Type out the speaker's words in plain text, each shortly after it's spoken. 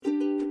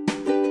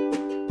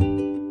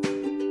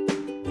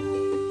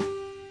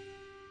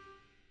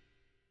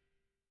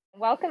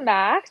welcome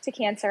back to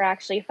Cancer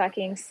Actually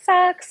Fucking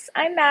Sucks.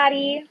 I'm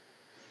Maddie.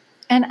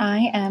 And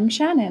I am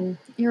Shannon,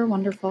 your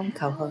wonderful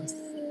co-host.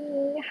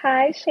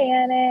 Hi,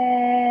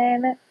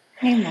 Shannon.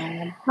 Hey,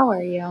 Mom. How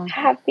are you?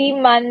 Happy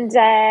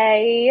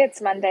Monday.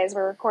 It's Mondays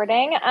we're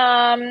recording.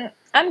 I'm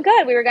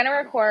good. We were going to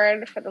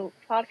record, for the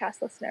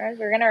podcast listeners,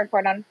 we were going to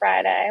record on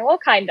Friday. Well,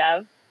 kind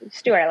of. We used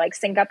to do our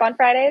sync up on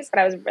Fridays, but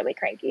I was really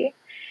cranky.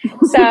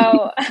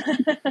 So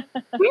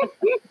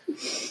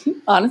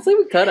honestly,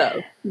 we could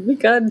have. We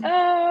could.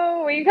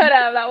 Oh, we could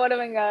have. That would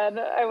have been good.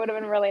 I would have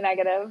been really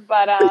negative,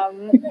 but I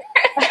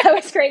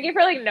was cranky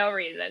for no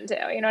reason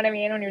too. You know what I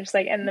mean? When you're just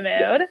in the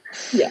mood.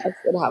 Yes,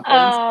 it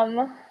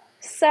happens.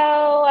 So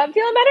I'm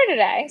feeling better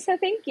today. So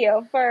thank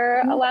you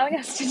for allowing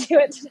us to do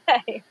it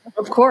today.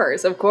 Of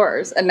course. And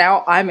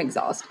now I'm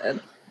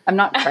exhausted. I'm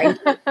not cranky.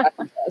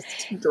 I'm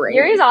just drained.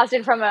 You're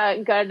exhausted from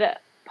a good,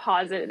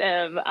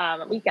 positive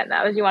weekend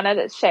though. Do you want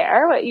to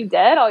share what you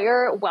did, all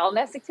your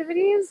wellness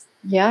activities?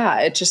 Yeah,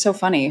 it's just so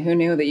funny. Who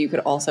knew that you could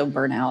also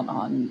burn out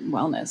on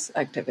wellness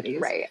activities?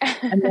 Right.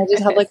 And I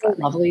just had a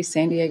lovely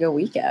San Diego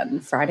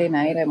weekend. Friday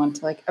night, I went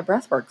to a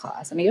breathwork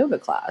class and a yoga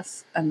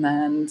class. And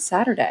then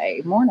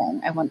Saturday morning,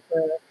 I went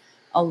for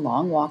a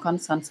long walk on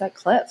Sunset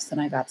Cliffs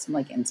and I got some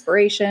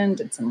inspiration,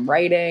 did some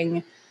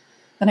writing.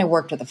 Then I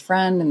worked with a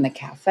friend in the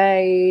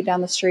cafe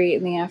down the street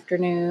in the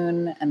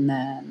afternoon. And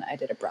then I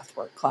did a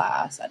breathwork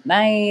class at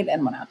night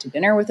and went out to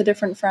dinner with a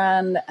different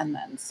friend. And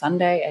then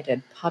Sunday, I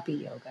did puppy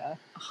yoga.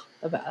 Oh,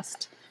 the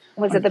best.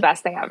 Was it the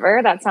best thing ever?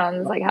 That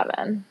sounds like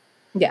heaven.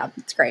 Yeah,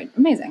 it's great.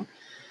 Amazing.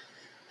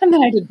 And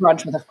then I did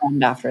brunch with a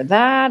friend after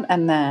that.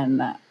 And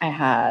then I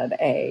had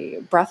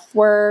a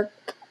breathwork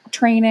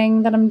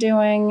training that I'm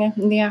doing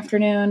in the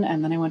afternoon.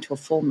 And then I went to a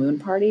full moon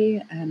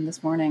party. And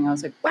this morning I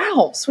was like,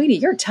 wow, sweetie,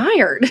 you're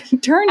tired.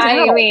 Turns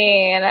out. I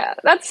mean,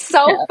 that's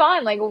so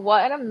fun.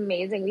 What an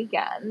amazing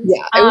weekend.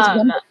 Yeah, it was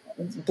wonderful.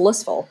 It was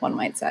blissful, one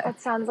might say. That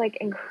sounds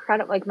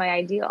incredible, my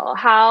ideal.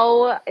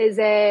 How is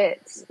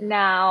it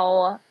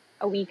now?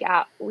 A week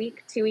out,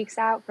 2 weeks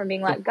out from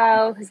being let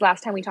go? Because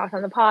last time we talked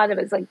on the pod, it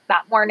was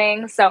that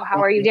morning. So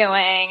how are you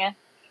doing?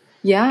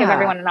 Yeah. Give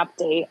everyone an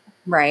update.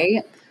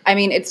 Right. I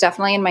mean, it's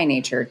definitely in my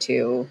nature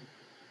to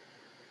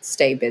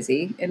stay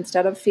busy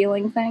instead of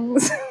feeling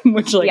things,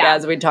 which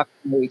as we talked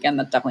on the weekend,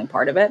 that's definitely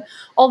part of it.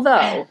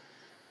 Although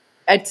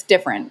it's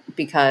different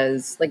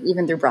because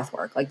even through breath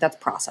work, that's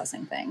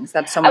processing things.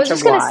 That's so much. I was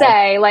just going to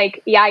say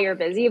you're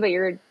busy, but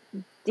you're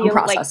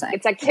processing.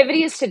 It's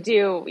activities to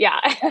do. Yeah.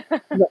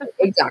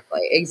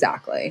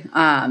 Exactly.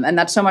 And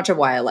that's so much of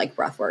why I like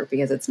breath work,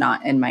 because it's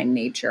not in my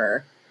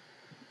nature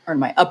or in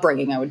my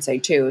upbringing, I would say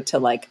too,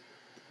 to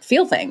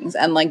feel things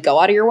and go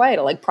out of your way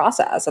to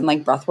process.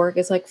 And breath work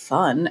is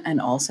fun. And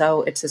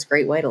also it's this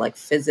great way to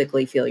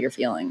physically feel your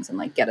feelings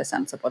and get a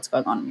sense of what's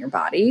going on in your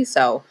body.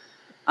 So,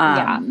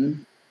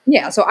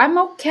 so I'm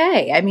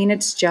okay. I mean,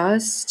 it's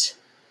just,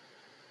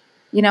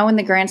 in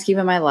the grand scheme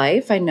of my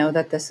life, I know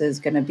that this is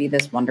going to be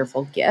this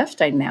wonderful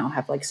gift. I now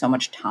have so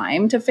much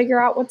time to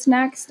figure out what's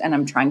next. And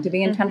I'm trying to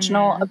be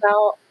intentional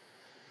about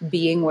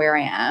being where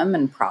I am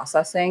and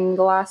processing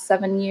the last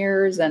 7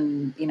 years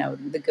and,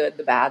 the good,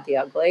 the bad, the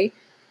ugly,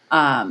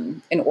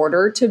 in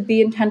order to be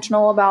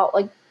intentional about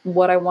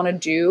what I want to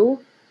do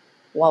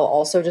while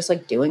also just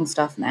doing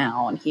stuff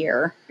now and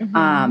here.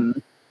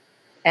 And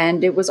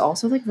it was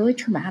also really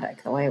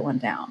traumatic the way it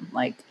went down.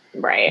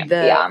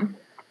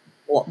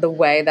 The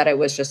way that it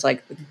was just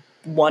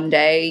one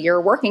day you're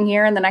working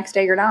here and the next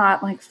day you're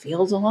not,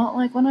 feels a lot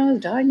like when I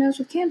was diagnosed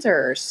with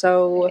cancer.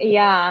 So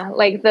yeah,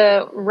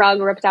 the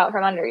rug ripped out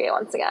from under you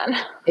once again.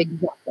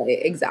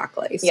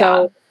 Exactly. Yeah.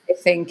 So I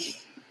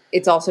think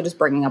it's also just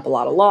bringing up a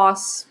lot of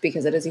loss,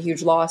 because it is a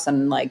huge loss.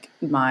 And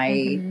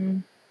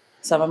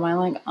some of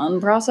my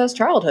unprocessed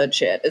childhood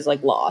shit is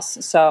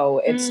loss.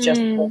 So it's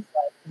just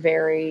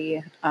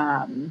very,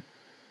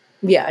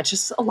 it's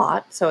just a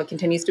lot. So it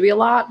continues to be a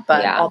lot,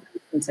 but all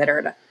things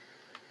considered,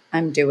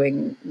 I'm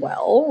doing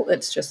well.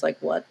 It's just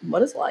what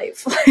is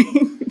life?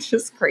 It's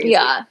just crazy.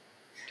 Yeah.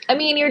 I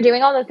mean, you're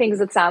doing all the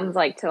things it sounds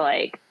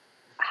to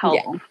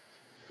help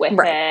with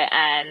it.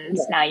 And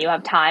now you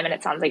have time, and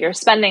it sounds like you're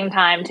spending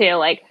time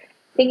too,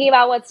 thinking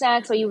about what's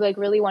next, what you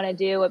really want to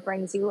do, what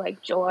brings you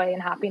joy and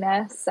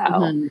happiness. So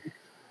and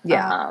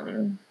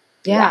I'm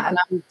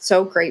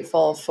so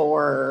grateful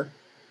for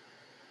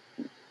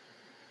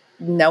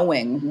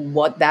knowing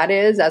what that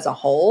is as a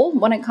whole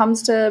when it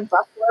comes to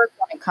breathwork,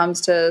 when it comes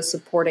to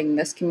supporting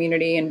this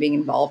community and being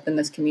involved in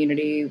this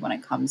community, when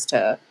it comes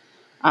to,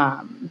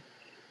 that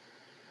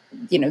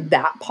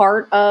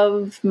part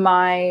of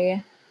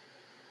my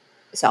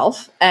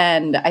self.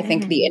 And I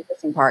think the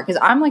interesting part,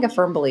 because I'm a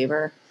firm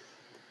believer,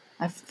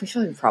 we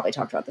feel we've probably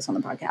talked about this on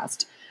the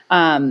podcast,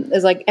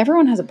 is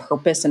everyone has a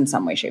purpose in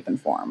some way, shape, and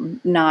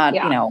form. Not,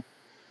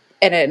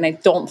 and I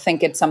don't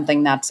think it's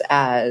something that's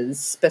as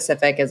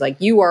specific as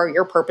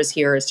your purpose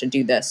here is to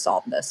do this,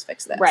 solve this,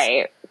 fix this.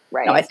 Right.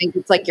 No, I think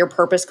it's your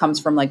purpose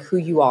comes from who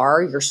you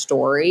are, your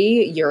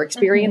story, your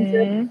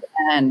experiences,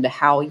 and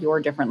how your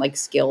different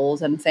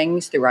skills and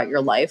things throughout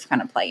your life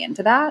kind of play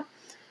into that.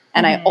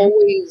 And I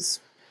always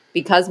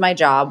because my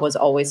job was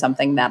always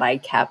something that I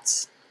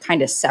kept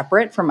kind of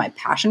separate from my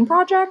passion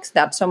projects,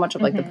 that's so much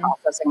of like the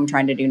processing I'm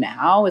trying to do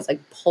now is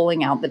like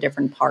pulling out the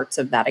different parts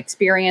of that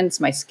experience,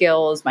 my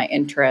skills, my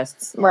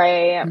interests,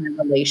 right, my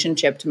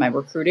relationship to my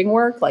recruiting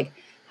work. Like,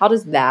 how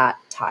does that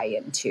tie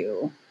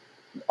into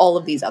all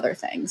of these other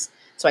things?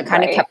 So I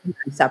kind of kept them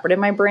separate in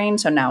my brain.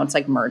 So now it's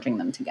like merging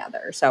them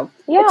together. So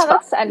yeah,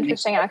 that's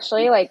interesting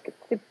actually. Like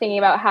thinking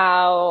about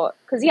how,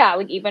 because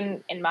like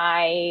even in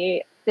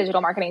my digital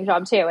marketing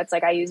job too, it's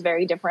like I use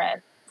very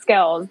different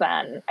skills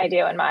than I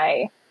do in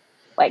my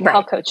like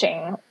health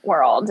coaching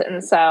world.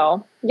 And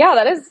so,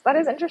 that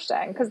is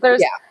interesting because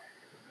there's,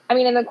 I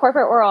mean, in the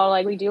corporate world,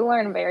 like we do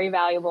learn very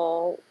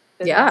valuable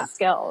business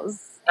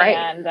skills.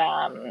 And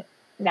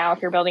now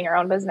if you're building your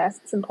own business,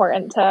 it's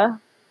important to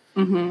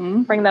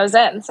bring those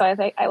in. So I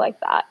think I like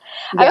that.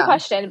 I have a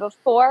question.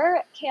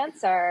 Before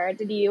cancer,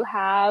 did you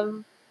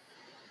have,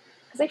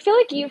 because I feel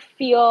like you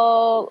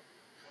feel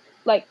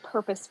like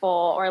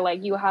purposeful or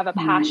like you have a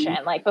passion,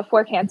 like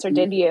before cancer,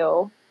 did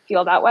you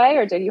feel that way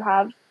or did you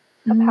have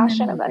a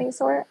passion of any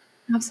sort?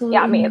 Absolutely.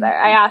 Yeah, me either.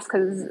 I asked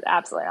because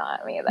absolutely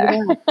not me either.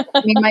 Yeah.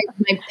 I mean, my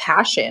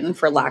passion,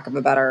 for lack of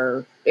a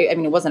better, I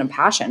mean, it wasn't a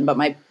passion, but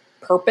my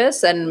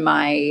purpose and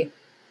I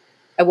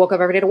woke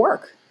up every day to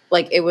work.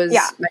 Like it was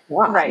my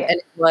job. And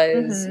it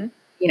was,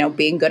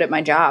 being good at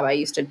my job. I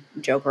used to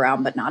joke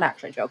around, but not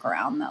actually joke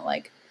around that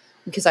like,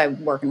 because I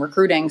work in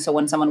recruiting. So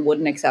when someone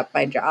wouldn't accept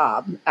my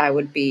job, I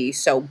would be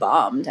so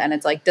bummed. And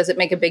it's like, does it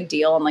make a big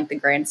deal in like the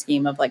grand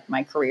scheme of like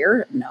my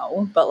career?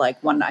 No. But like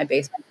when I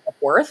base my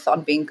worth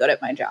on being good at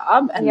my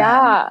job and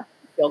then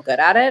feel good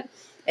at it,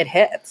 it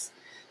hits.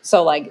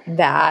 So like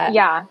that.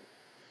 Yeah.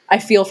 I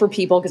feel for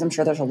people because I'm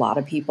sure there's a lot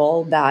of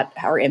people that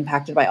are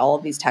impacted by all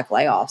of these tech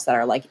layoffs that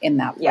are like in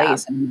that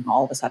place. And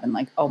all of a sudden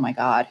like, oh my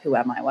God, who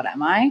am I? What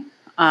am I?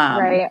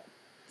 Right.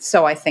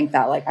 So I think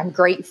that like, I'm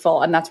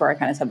grateful. And that's where I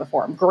kind of said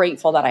before, I'm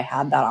grateful that I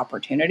had that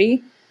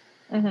opportunity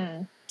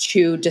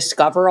to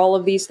discover all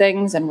of these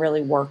things and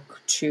really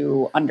work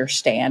to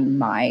understand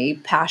my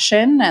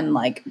passion and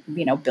like,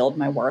 build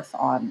my worth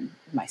on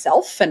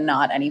myself and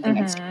not anything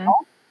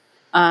external.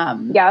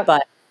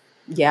 But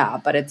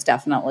it's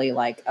definitely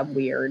like a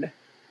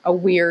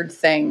weird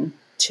thing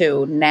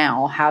to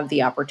now have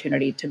the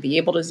opportunity to be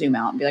able to zoom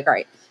out and be like, all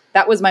right,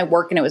 that was my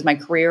work and it was my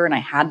career and I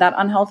had that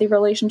unhealthy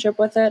relationship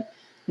with it.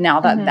 Now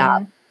that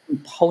that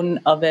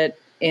component of it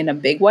in a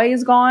big way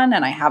is gone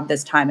and I have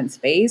this time and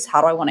space,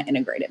 how do I want to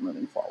integrate it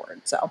moving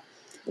forward? So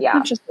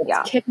it's just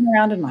kicking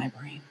around in my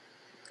brain.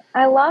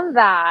 I love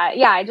that.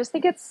 Yeah, I just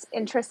think it's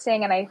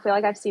interesting. And I feel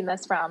like I've seen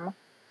this from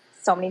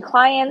so many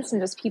clients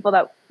and just people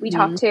that we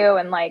talk to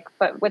and like,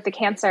 but with the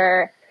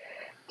cancer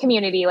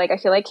community, like I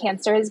feel like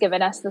cancer has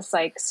given us this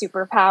like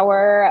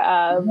superpower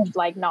of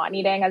like not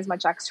needing as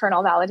much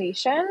external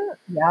validation.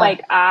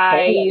 Like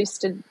I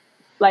used to,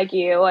 like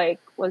you, like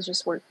was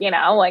just work, like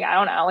I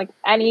don't know, like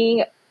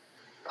any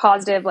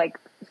positive like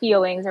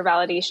feelings or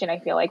validation I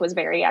feel like was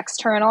very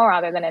external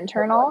rather than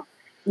internal.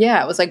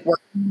 Yeah, it was like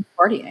working,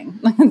 partying.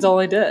 That's all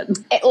I did.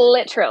 It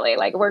literally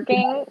like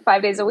working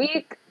 5 days a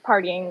week,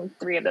 partying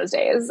 3 of those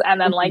days, and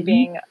then like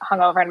being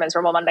hungover and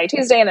miserable Monday,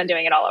 Tuesday, and then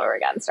doing it all over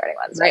again starting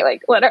Wednesday.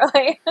 Like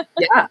literally.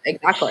 Yeah,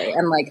 exactly.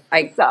 And like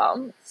I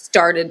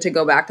started to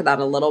go back to that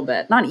a little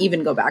bit, not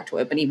even go back to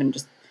it, but even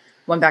just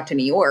went back to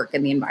New York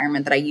and the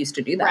environment that I used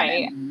to do that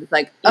in. And it was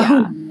like,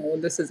 oh no,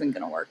 this isn't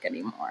going to work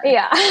anymore.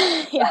 Yeah.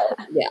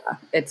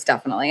 It's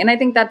definitely. And I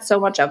think that's so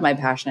much of my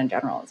passion in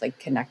general. It's like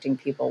connecting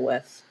people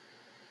with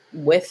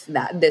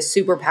this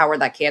superpower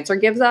that cancer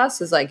gives us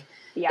is like,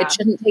 it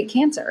shouldn't take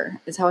cancer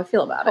is how I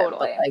feel about it. But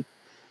like,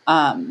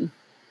 and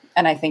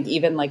I think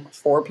even like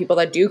for people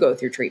that do go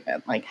through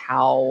treatment, like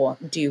how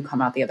do you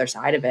come out the other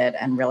side of it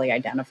and really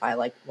identify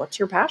like, what's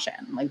your passion?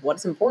 Like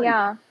what's important?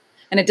 Yeah.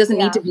 And it doesn't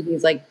need to be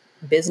these like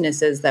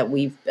businesses that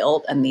we've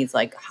built and these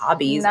like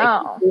hobbies. It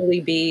can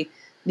really be,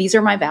 these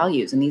are my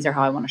values and these are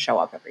how I want to show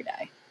up every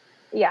day.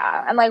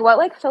 Yeah. And like, what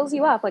like fills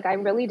you up? Like, I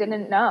really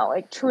didn't know,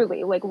 like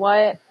truly, like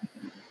what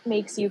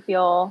makes you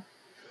feel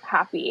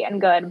happy and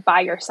good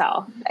by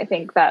yourself. I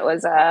think that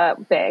was a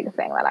big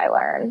thing that I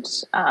learned.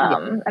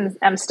 And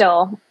I'm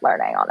still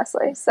learning,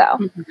 honestly.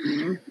 So,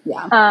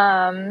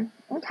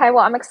 okay. Well,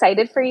 I'm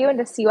excited for you and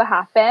to see what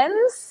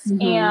happens.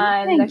 And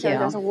I feel like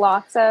there's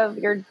lots of,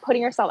 you're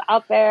putting yourself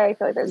out there. I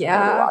feel like there's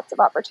lots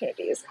of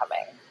opportunities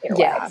coming your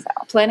way. So.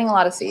 Planting a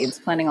lot of seeds.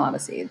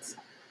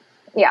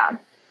 Yeah.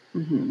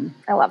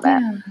 I love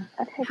it.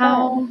 Okay,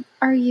 how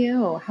are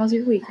you? How's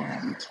your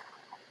weekend?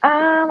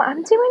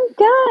 I'm doing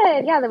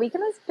good. Yeah, the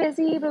weekend was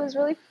busy, but it was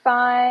really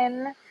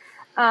fun.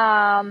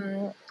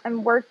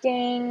 I'm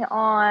working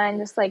on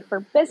just like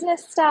for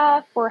business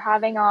stuff. We're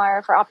having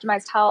for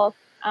Optimized Health.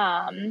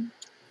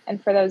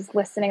 And for those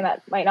listening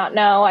that might not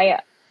know,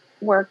 I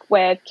work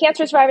with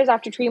cancer survivors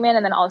after treatment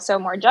and then also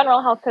more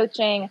general health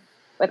coaching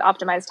with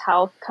Optimized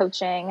Health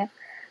Coaching.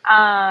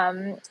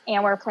 And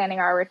we're planning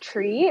our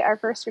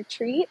first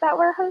retreat that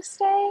we're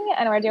hosting,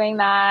 and we're doing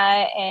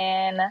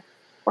that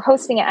we're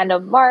hosting at end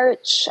of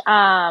March.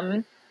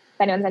 And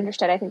anyone's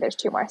interested, I think there's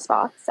 2 more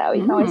spots, so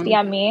you can always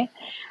DM me.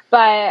 But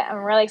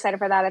I'm really excited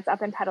for that. It's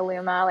up in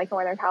Petaluma, like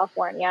Northern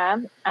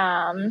California,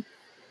 end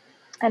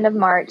of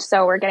March.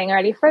 So we're getting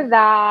ready for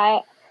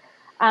that.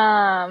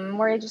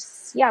 We're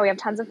just, we have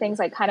tons of things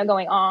like kind of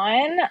going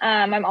on.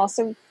 I'm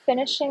also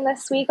finishing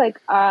this week, like,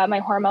 my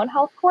hormone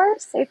health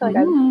course. I feel like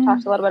I've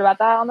talked a little bit about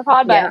that on the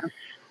pod, but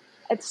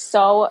it's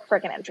so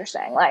freaking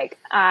interesting. Like,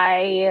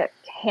 I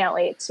can't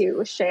wait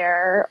to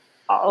share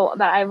all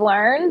that I've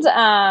learned.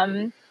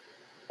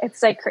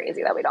 It's like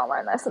crazy that we don't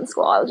learn this in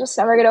school. I'll just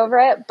never get over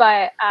it.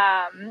 But,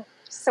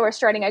 so we're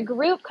starting a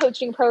group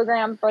coaching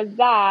program for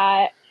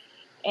that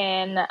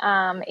in,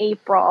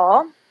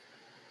 April.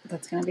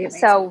 That's going to be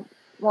amazing. So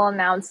we'll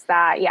announce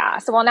that. Yeah.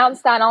 So we'll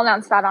announce that, and I'll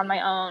announce that on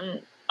my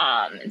own,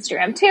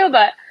 Instagram too,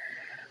 but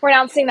we're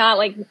announcing that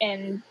like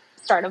in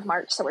start of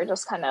March. So we're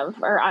just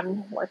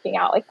I'm working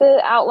out like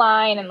the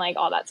outline and like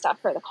all that stuff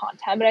for the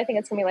content, but I think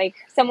it's gonna be like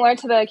similar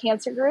to the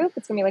cancer group.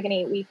 It's gonna be like an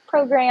 8-week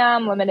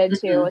program limited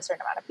to a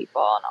certain amount of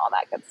people and all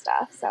that good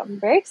stuff. So I'm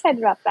very excited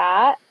about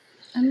that.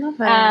 I love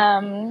it.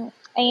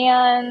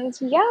 And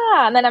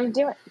then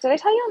did I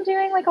tell you I'm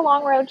doing like a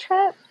long road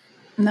trip?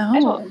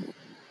 No.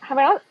 Have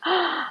I not?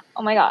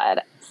 Oh my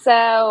God.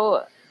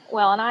 So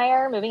Will and I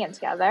are moving in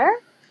together.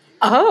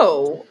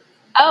 Oh,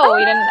 you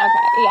didn't?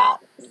 Okay. Yeah.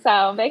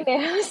 So big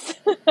news.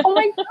 Oh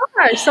my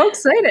gosh. So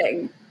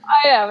exciting.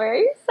 I know.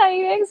 Very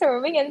exciting. So we're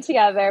moving in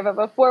together, but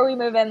before we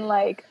move in,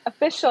 like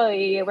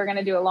officially, we're going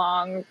to do a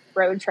long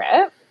road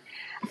trip.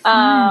 That's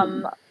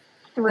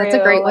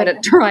a great way to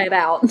try it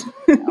out.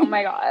 Oh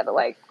my God.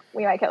 Like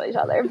we might kill each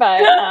other,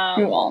 but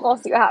you won't. We'll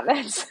see what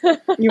happens.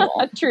 You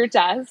won't. A true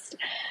test.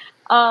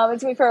 It's going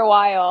to be for a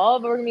while,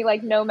 but we're going to be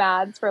like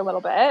nomads for a little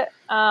bit.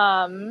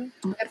 Fun.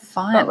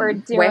 But we're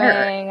doing,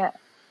 Where?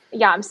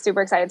 I'm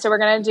super excited. So we're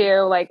going to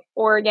do like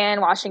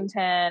Oregon,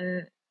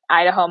 Washington,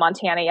 Idaho,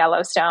 Montana,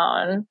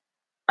 Yellowstone.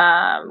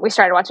 We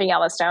started watching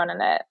Yellowstone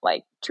and it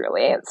like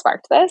truly it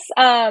sparked this.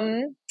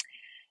 And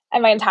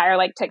my entire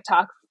like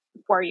TikTok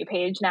For You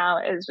page now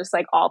is just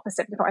like all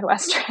Pacific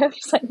Northwest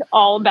trips, like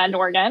all Bend,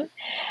 Oregon.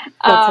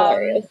 That's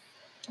hilarious.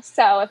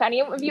 So if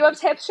any of you have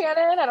tips,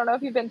 Shannon, I don't know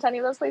if you've been to any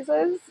of those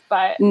places,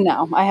 but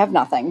no, I have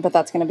nothing, but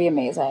that's going to be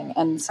amazing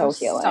and so I'm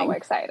healing. So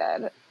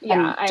excited.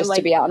 Yeah. I'm just like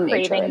to be out in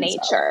craving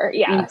nature.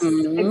 Yes,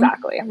 Mm-hmm.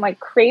 exactly. I'm like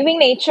craving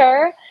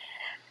nature.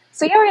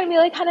 So we're going to be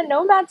like kind of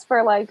nomads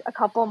for like a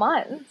couple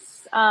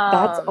months.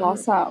 That's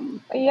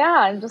awesome.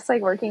 Yeah. And just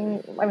like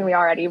working, I mean, we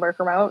already work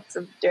remote,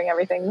 so doing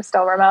everything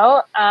still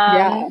remote.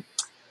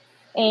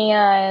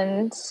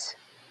 And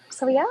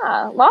so,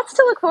 lots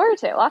to look forward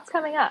to. Lots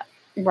coming up.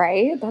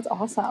 Right? That's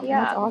awesome.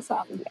 Yeah. That's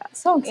awesome. Yeah.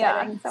 So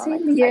exciting. So See,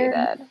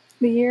 excited.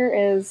 The year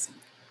is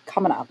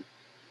coming up.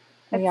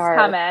 It's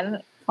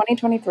coming.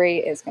 2023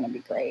 is going to be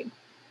great.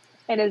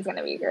 It is going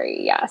to be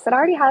great. Yes. It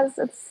already has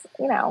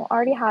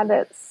already had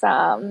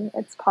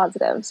its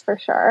positives for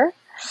sure.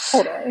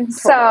 Totally.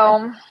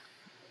 So,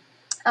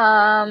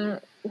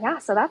 so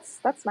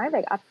that's my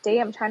big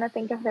update. I'm trying to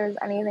think if there's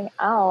anything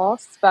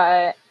else,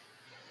 but,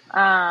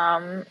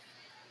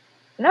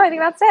 no, I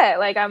think that's it.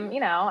 Like I've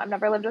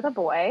never lived with a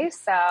boy,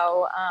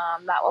 so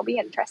that will be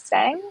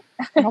interesting.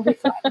 It'll be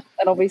fun.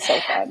 It'll be so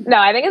fun. No,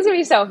 I think it's gonna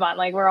be so fun.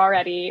 Like we're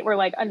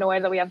like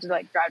annoyed that we have to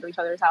like drive to each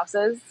other's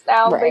houses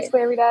now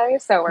basically every day.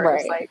 So we're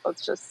just like,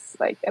 let's just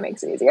like it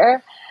makes it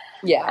easier.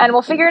 Yeah. And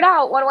we'll figure it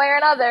out one way or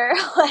another,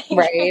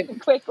 like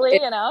quickly,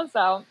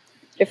 So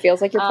it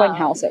feels like you're playing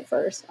house at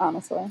first,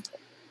 honestly.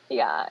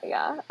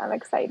 Yeah. I'm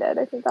excited.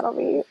 I think it'll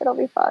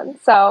be fun.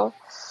 So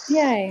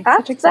yay.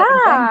 That's such exciting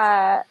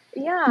that. Things.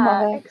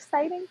 Yeah,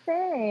 exciting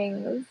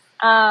things.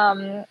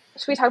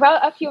 Should we talk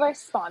about a few of our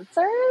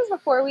sponsors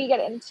before we get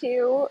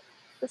into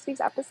this week's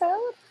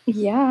episode?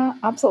 Yeah,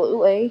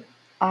 absolutely.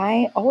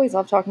 I always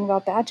love talking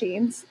about Bad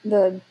Jeans,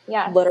 the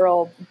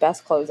literal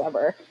best clothes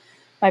ever.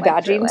 My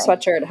Bad Jeans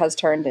sweatshirt has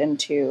turned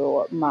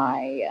into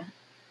my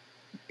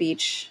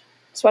beach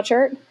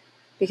sweatshirt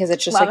because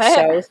it's just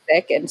so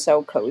thick and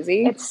so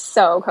cozy. It's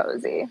so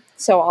cozy.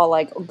 So I'll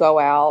like go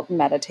out,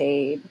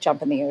 meditate,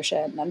 jump in the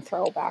ocean, and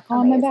throw back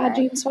on my Bad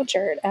Jeans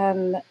sweatshirt.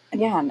 And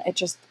again, it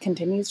just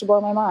continues to blow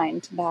my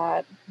mind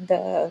that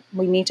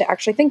we need to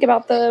actually think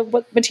about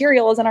what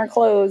material is in our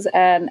clothes.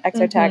 And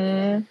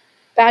Exotech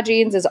Bad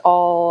Jeans is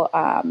all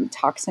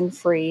toxin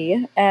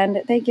free,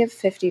 and they give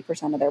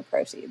 50% of their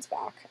proceeds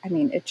back. I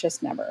mean, it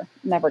just never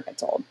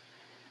gets old.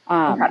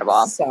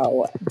 Incredible.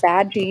 So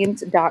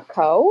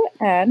badjeans.co,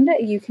 and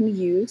you can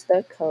use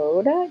the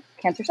code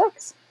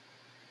CancerSucks.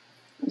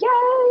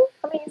 Yay!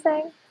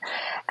 Amazing.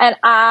 And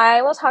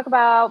I will talk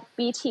about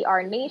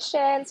BTR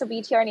Nation. So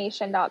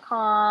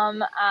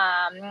btrnation.com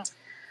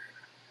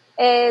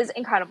is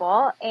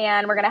incredible.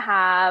 And we're going to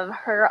have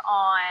her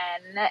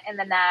on in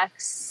the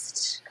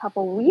next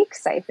couple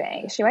weeks, I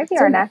think. She might be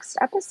our next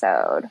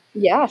episode.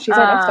 Yeah, she's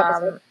our next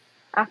episode.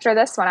 After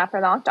this one, after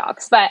the Honk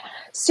Docs. But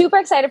super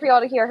excited for y'all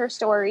to hear her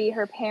story.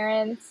 Her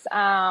parents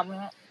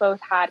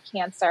both had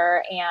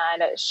cancer,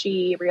 and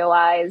she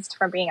realized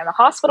from being in the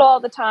hospital all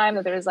the time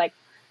that there was like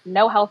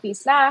no healthy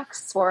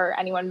snacks for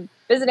anyone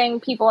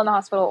visiting people in the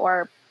hospital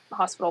or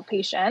hospital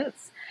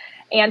patients.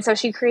 And so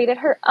she created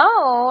her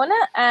own,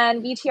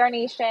 and BTR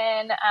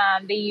Nation,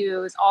 they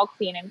use all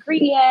clean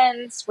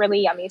ingredients, really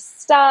yummy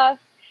stuff.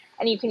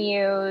 And you can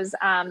use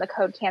the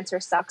code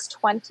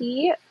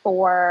CancerSucks20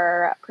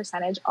 for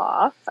percentage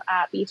off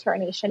at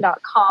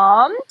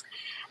btrnation.com.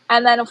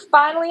 And then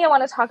finally, I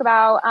want to talk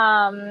about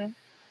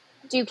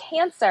Do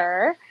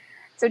Cancer.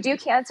 So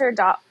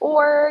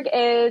docancer.org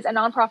is a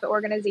nonprofit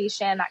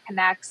organization that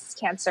connects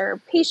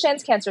cancer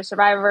patients, cancer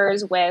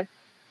survivors with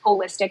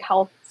holistic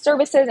health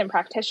services and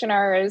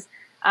practitioners.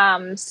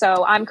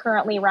 So I'm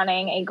currently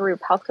running a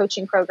group health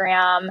coaching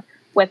program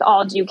with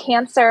all Do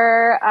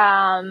Cancer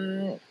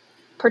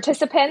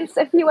participants,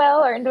 if you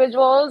will, or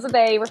individuals.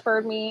 They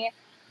referred me,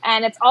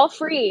 and it's all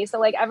free. So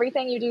like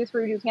everything you do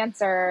through Do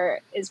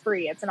Cancer is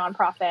free. It's a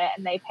nonprofit,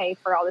 and they pay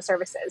for all the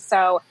services.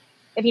 So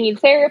if you need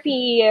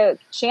therapy,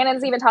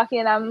 Shannon's even talking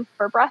to them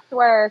for breath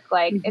work.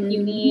 Like if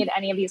you need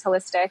any of these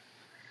holistic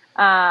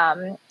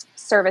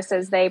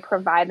services, they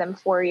provide them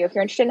for you. If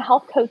you're interested in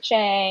health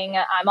coaching,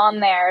 I'm on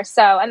there.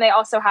 So, and they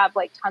also have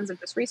like tons of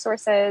just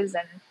resources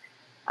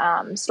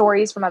and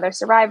stories from other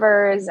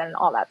survivors and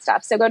all that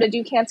stuff. So go to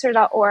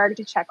docancer.org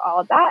to check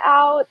all of that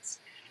out.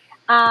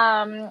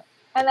 And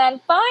then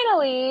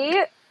finally,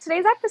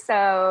 today's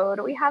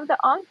episode, we have the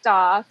Onc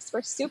Docs.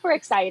 We're super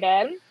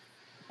excited.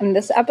 In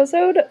this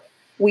episode,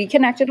 we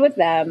connected with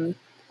them.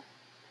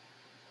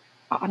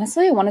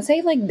 Honestly, I want to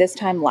say like this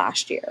time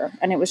last year.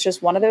 And it was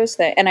just one of those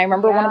things. And I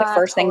remember one of the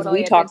first things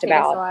we talked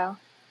about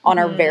on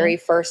our very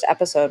first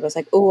episode was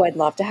like, oh, I'd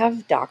love to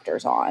have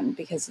doctors on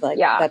because like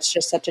that's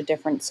just such a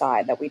different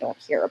side that we don't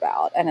hear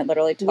about. And it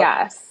literally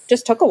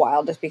just took a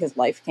while just because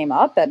life came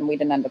up and we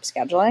didn't end up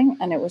scheduling.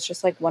 And it was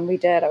just like when we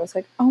did, I was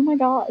like, oh my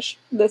gosh,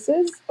 this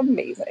is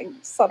amazing.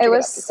 It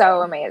was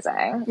so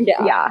amazing.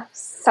 Yeah.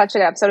 Such a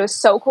good episode. It was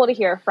so cool to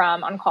hear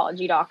from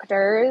oncology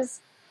doctors.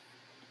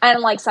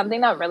 And like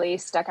something that really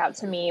stuck out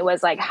to me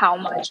was like how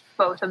much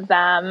both of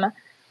them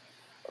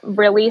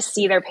really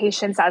see their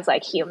patients as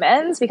like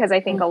humans, because I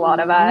think a lot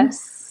of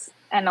us,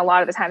 and a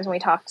lot of the times when we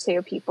talk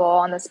to people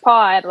on this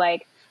pod,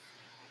 like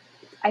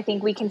I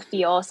think we can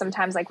feel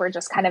sometimes like we're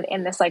just kind of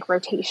in this like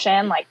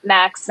rotation, like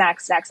next, and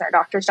our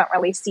doctors don't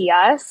really see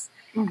us.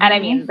 And I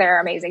mean, they're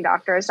amazing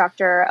doctors,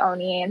 Dr.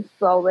 Oni and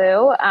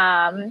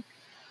Folu.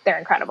 They're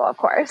incredible, of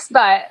course,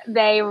 but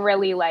they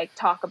really like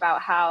talk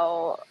about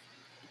how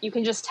you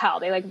can just tell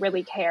they like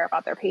really care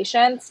about their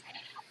patients.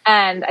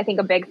 And I think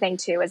a big thing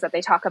too is that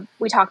we talk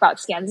about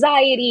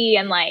anxiety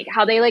and like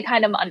how they like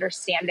kind of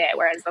understand it.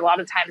 Whereas a lot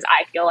of times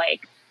I feel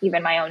like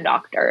even my own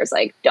doctors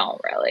like don't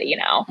really, you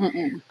know?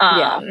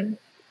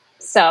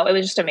 So it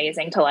was just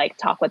amazing to like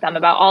talk with them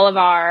about all of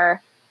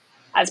our,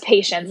 as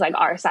patients, like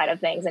our side of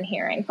things and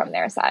hearing from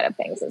their side of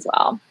things as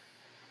well.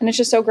 And it's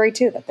just so great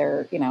too that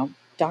they're, you know,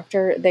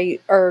 doctors, they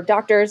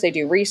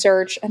do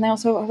research, and they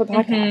also have a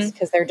podcast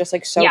because they're just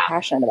like so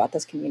passionate about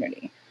this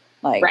community.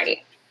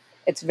 Like,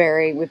 it's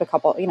very, we have a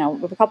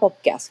couple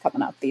guests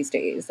coming up these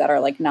days that are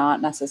like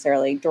not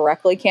necessarily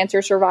directly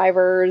cancer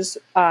survivors,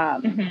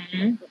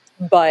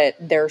 but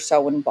they're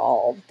so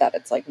involved that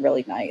it's like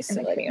really nice.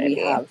 And like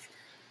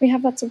we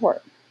have that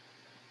support.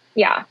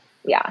 Yeah.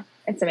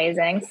 It's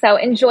amazing. So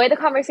enjoy the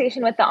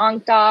conversation with the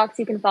Onc Docs.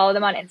 You can follow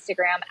them on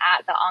Instagram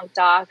at the Onc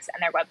Docs,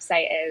 and their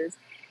website is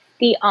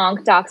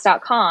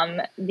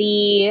theoncdocs.com,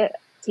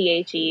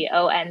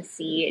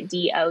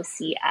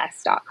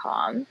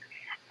 theoncdocs.com.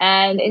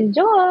 And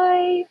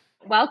enjoy.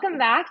 Welcome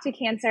back to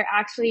Cancer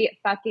Actually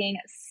Fucking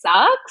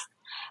Sucks.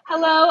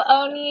 Hello,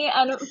 Oni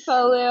and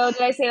Folu.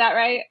 Did I say that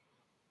right?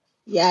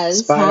 Yes.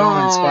 Spot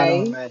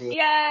on, Maddie. Yay.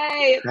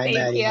 Hi, Thank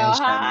Maddie. you.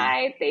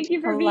 Hi. Thank you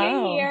for being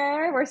Hello.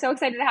 here. We're so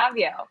excited to have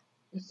you.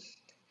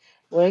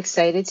 We're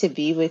excited to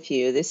be with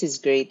you. This is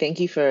great. Thank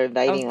you for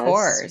inviting us. Of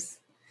course.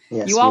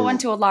 Yes, you all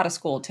went to a lot of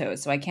school too,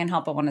 so I can't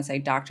help but want to say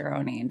Dr.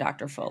 Oni and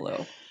Dr.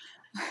 Folu.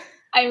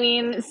 I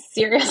mean,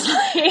 seriously,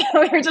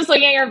 we were just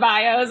looking at your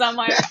bios. I'm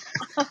like,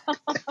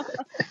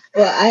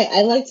 Well,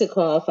 I like to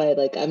qualify,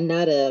 like, I'm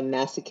not a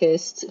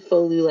masochist.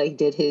 Folu, like,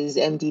 did his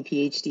MD,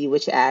 PhD,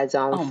 which adds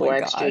on 4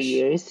 extra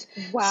years.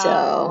 wow.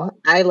 So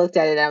I looked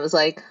at it and I was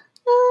like,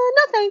 no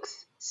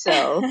thanks.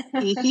 So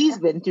he's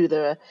been through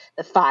the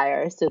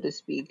fire, so to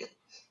speak.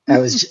 I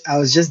was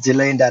just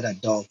delaying that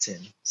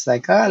adulting. It's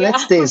like,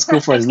 let's stay in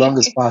school for as long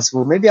as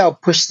possible. Maybe I'll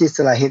push this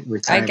till I hit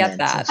retirement.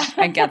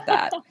 I get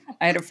that.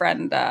 I had a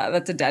friend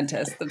that's a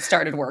dentist that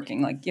started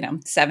working like,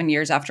 7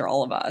 years after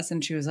all of us.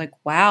 And she was like,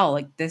 wow,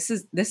 like this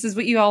is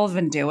what you all have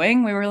been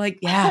doing. We were like,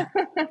 yeah,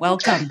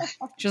 welcome.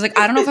 She was like,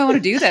 I don't know if I want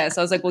to do this.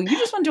 I was like, well, you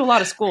just went to a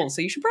lot of school,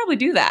 so you should probably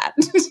do that.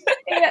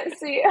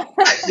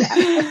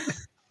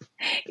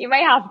 You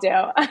might have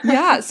to.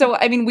 Yeah. So,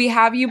 I mean, we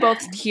have you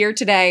both here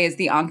today as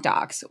the Onc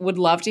Docs. Would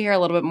love to hear a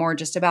little bit more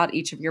just about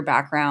each of your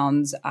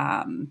backgrounds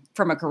from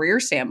a career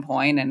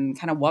standpoint and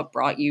kind of what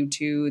brought you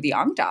to the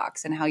Onc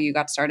Docs and how you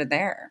got started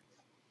there.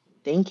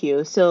 Thank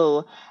you.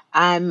 So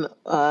I'm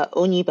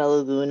Oni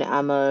Balagoon.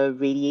 I'm a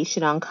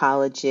radiation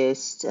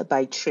oncologist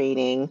by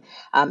training,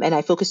 and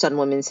I focus on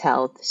women's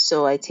health.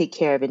 So I take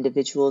care of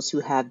individuals who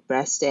have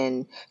breast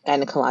and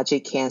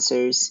gynecologic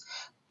cancers.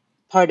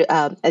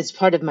 As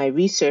part of my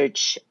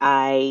research,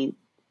 I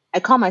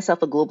call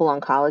myself a global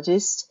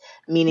oncologist,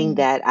 meaning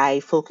that I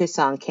focus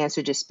on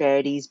cancer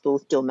disparities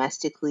both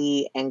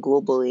domestically and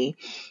globally.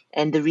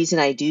 And the reason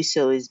I do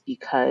so is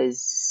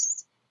because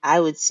I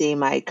would say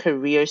my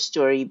career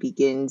story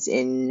begins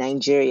in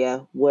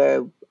Nigeria,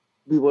 where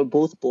we were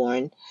both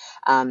born.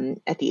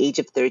 At the age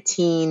of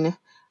 13,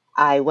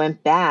 I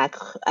went back.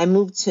 I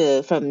moved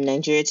from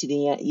Nigeria to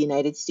the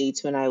United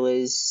States when I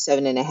was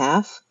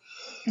 7.5.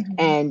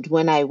 And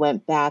when I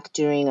went back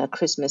during a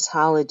Christmas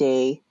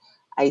holiday,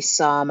 I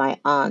saw my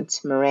aunt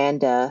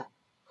Miranda,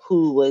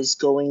 who was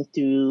going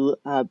through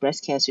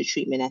breast cancer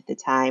treatment at the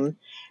time.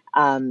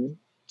 Um,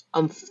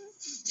 um,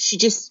 she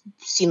just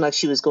seemed like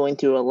she was going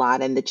through a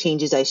lot, and the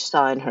changes I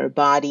saw in her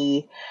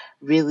body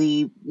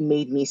really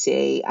made me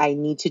say, I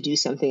need to do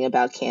something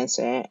about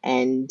cancer.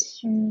 And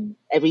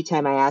every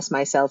time I asked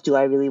myself, do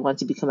I really want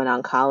to become an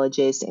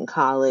oncologist in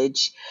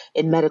college,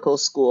 in medical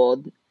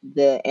school,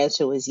 the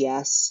answer was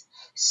yes.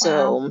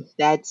 So Wow.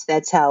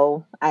 that's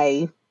how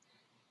I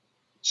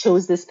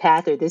chose this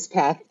path, or this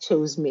path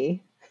chose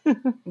me.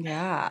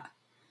 Yeah.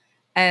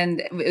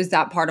 And is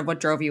that part of what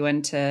drove you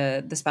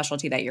into the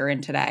specialty that you're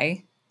in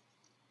today?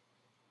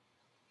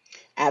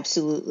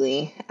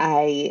 Absolutely.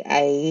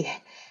 I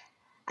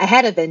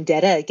had a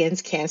vendetta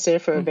against cancer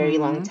for a very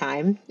long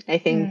time. I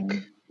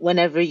think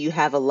whenever you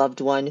have a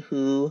loved one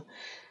who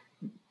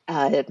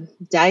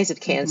dies of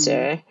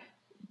cancer,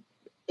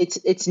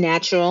 it's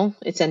natural,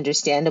 it's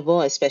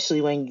understandable,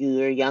 especially when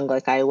you're young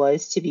like I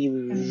was, to be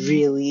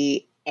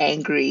really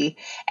angry,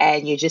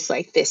 and you're just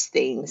like, this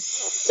thing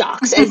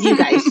sucks, as you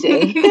guys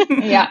say.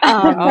 Yeah.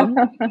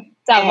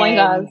 Definitely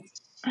does.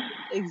 And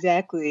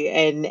exactly,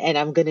 and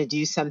I'm gonna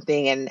do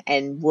something,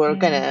 and we're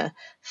gonna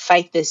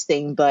fight this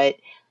thing. But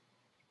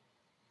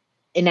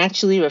in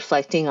actually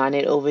reflecting on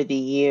it over the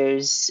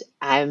years,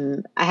 I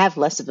have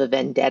less of a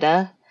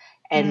vendetta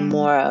and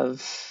more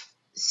of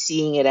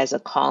seeing it as a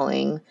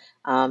calling,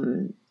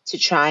 to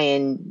try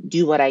and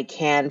do what I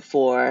can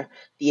for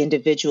the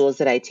individuals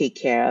that I take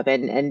care of,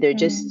 and they're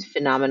just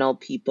phenomenal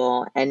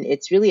people, and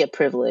it's really a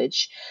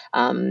privilege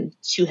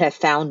to have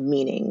found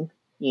meaning.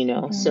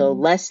 So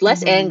less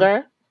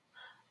anger.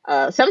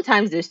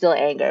 Sometimes there's still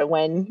anger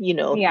when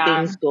Yeah.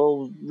 things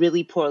go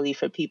really poorly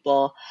for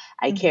people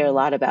I care a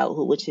lot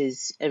about, which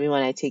is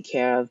everyone I take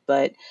care of,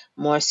 but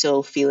more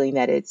so feeling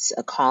that it's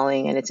a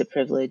calling and it's a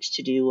privilege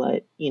to do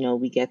what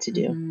we get to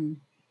do.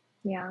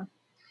 Yeah.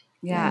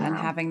 Yeah. And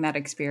having that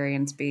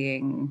experience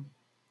being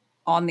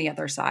on the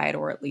other side,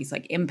 or at least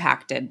like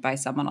impacted by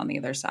someone on the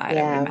other side,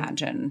 I would Yeah,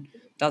 imagine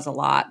does a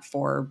lot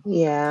for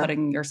yeah,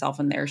 putting yourself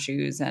in their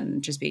shoes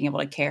and just being able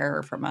to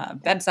care from a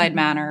bedside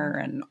manner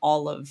and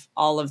all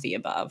of the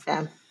above.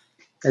 yeah.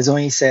 As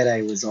Onyi said,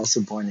 I was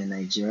also born in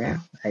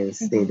Nigeria. I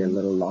stayed a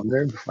little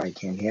longer before I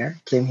came here.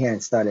 Came here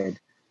and started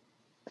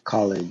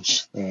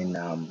college in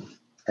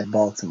at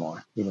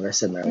Baltimore,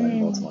 University of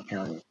Maryland, Baltimore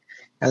County.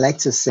 I like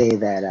to say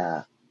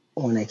that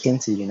when I came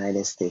to the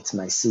United States,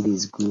 my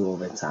cities grew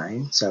over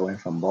time. So I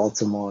went from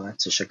Baltimore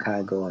to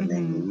Chicago and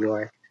then New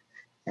York.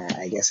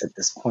 I guess at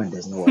this point,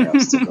 there's nowhere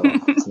else to go.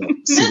 There's no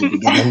city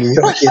bigger than New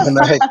York in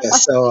America.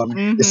 So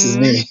this is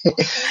me.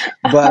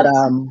 But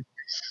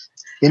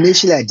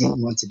initially, I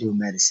didn't want to do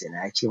medicine.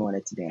 I actually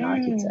wanted to be an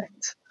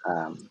architect.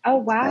 Oh, I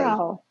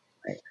wow.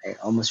 I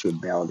almost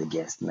rebelled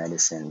against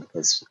medicine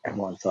because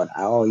everyone thought,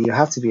 oh, you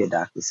have to be a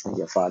doctor since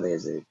your father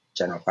is a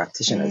general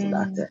practitioner as a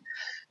doctor.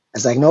 I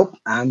was like, nope,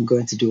 I'm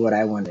going to do what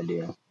I want to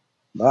do.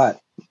 But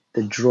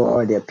the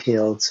draw, the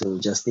appeal to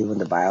just even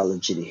the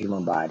biology, the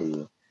human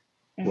body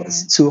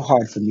was too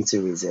hard for me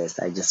to resist.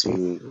 I just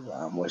really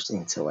was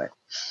into it.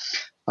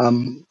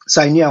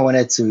 So I knew I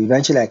wanted to,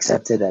 eventually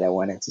accepted that I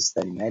wanted to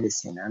study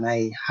medicine.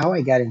 And how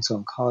I got into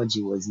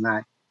oncology was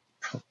not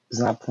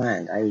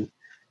planned. I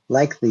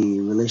like the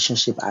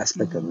relationship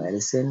aspect of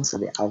medicine, so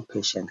the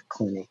outpatient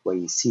clinic where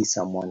you see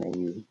someone and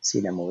you see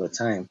them over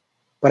time.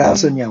 But I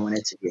also knew I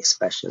wanted to be a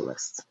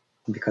specialist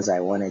because I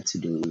wanted to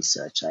do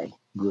research. I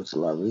grew to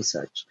love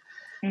research.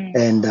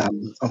 And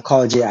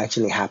oncology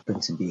actually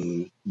happened to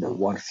be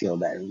one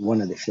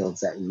of the fields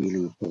that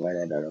really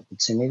provided an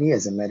opportunity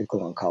as a medical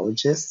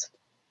oncologist.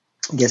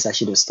 I guess I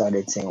should have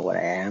started saying what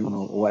I am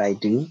and what I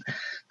do.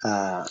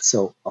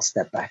 So I'll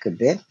step back a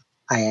bit.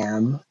 I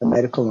am a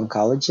medical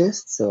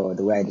oncologist. So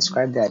the way I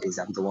describe that is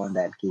I'm the one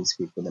that gives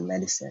people the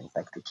medicines,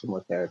 like the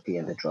chemotherapy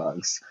and the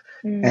drugs.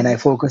 And I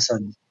focus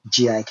on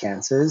GI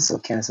cancers, so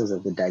cancers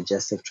of the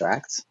digestive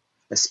tract,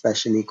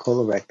 especially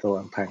colorectal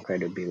and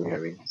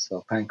pancreatobiliary.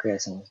 So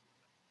pancreas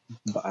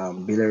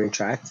and biliary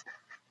tract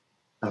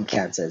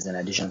cancers in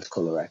addition to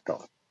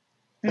colorectal.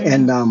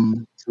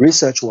 And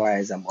research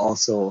wise, I'm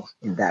also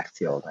in that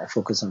field. I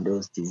focus on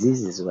those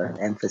diseases with an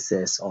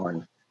emphasis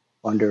on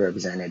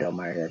underrepresented or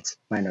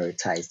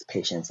minoritized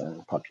patients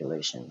and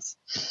populations.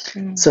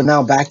 So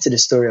now back to the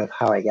story of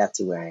how I got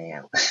to where I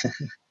am.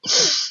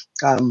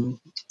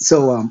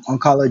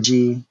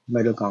 Oncology,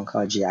 medical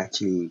oncology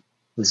actually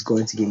was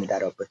going to give me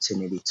that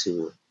opportunity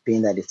to,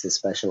 being that it's a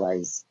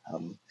specialized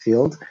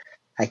field,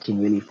 I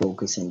can really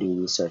focus and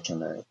do research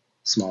on a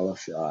smaller,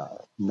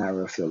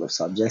 narrow field of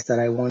subjects that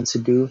I want to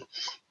do,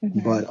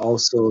 but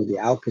also the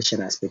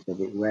outpatient aspect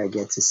of it, where I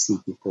get to see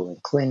people in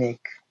clinic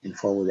and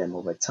follow them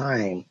over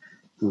time,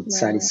 would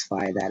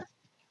satisfy that.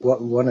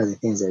 One of the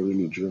things that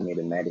really drew me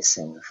to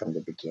medicine from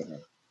the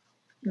beginning.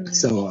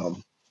 So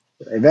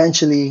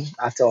eventually,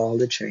 after all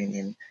the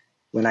training,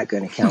 we're not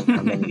going to count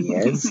how many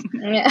years,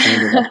 I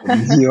ended up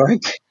in New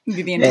York.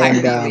 Be the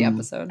entirety of the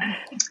episode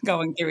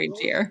going through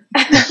each year.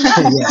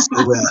 Yes,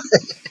 it will.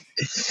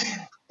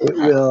 It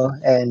will.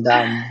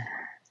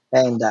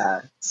 And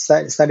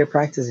started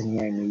practicing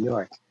here in New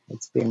York.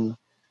 It's been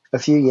a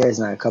few years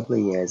now, a couple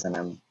of years,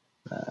 and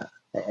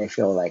I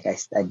feel like I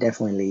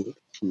definitely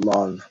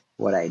love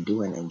what I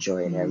do and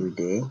enjoy it every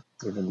day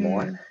even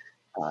more.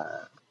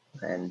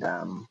 And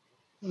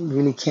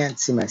really can't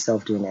see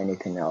myself doing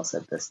anything else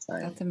at this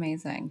time. That's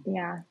amazing.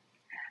 Yeah.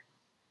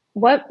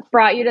 What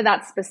brought you to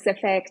that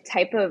specific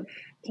type of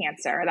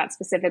cancer, that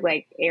specific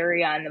like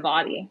area in the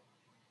body?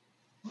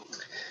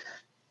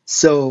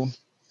 So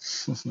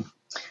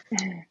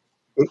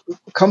it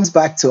comes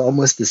back to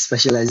almost the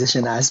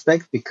specialization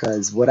aspect,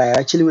 because what I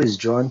actually was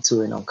drawn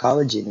to in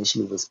oncology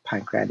initially was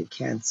pancreatic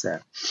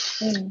cancer.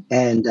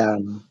 And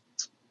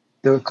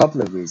there were a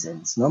couple of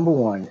reasons. Number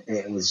one,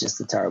 it was just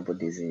a terrible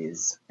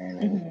disease,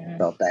 and I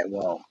felt that,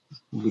 well,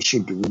 we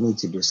need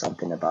to do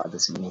something about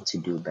this. We need to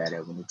do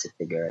better. We need to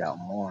figure it out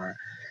more.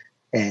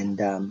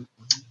 And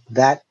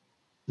that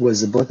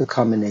was both a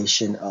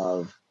combination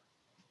of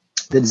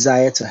the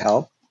desire to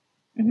help,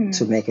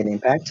 to make an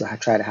impact, to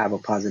try to have a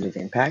positive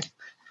impact,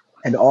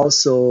 and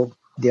also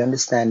the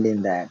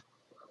understanding that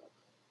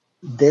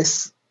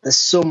there's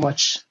so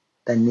much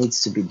that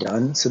needs to be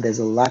done. So there's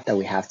a lot that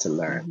we have to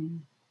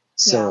learn.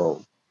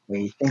 So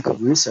when you think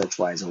of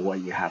research-wise or what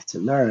you have to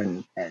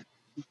learn,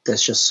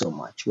 there's just so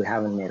much. We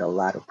haven't made a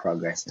lot of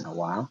progress in a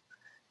while.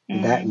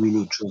 That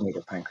really drew me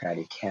to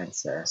pancreatic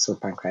cancer, so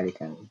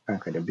pancreatic and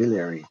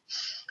pancreatobiliary.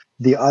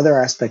 The other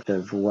aspect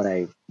of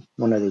one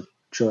of the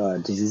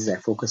diseases I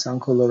focus on,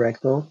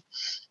 colorectal,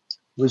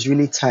 was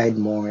really tied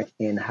more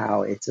in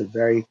how it's a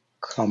very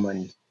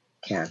common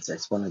cancer.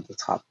 It's one of the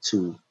top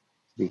 2-3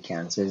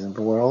 cancers in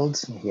the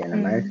world, here in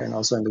America and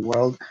also in the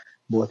world,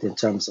 both in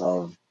terms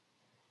of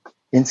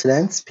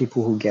incidence,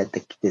 people who get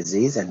the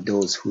disease, and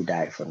those who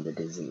die from the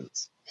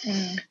disease.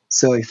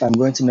 So if I'm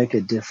going to make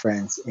a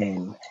difference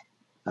in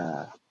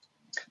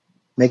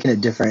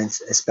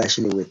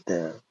especially with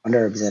the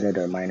underrepresented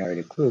or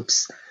minority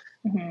groups,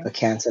 a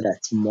cancer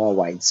that's more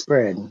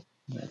widespread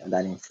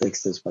that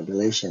inflicts those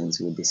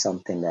populations would be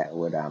something that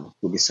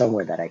would be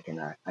somewhere that I can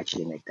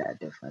actually make that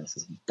difference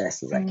as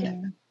best as I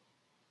can.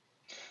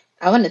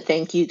 I want to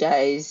thank you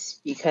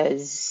guys,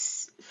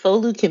 because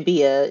Folu can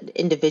be an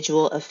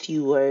individual of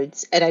few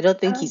words, and I don't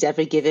think he's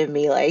ever given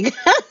me like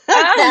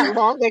that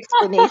long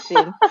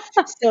explanation.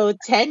 So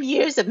 10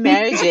 years of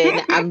marriage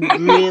in, I'm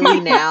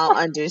really now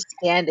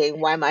understanding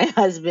why my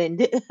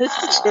husband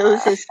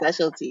chose his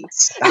specialty.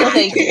 So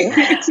thank you.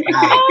 I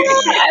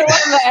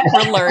love it.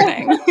 We're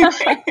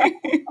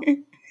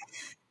learning.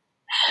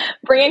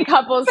 Bringing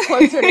couples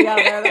closer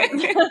together.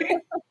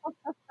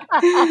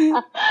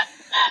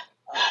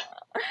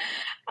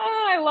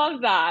 I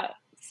love that.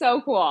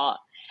 So cool.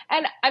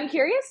 And I'm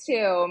curious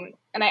too,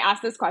 and I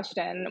asked this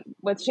question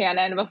with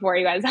Shannon before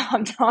you guys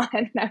hopped on,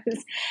 and I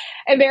was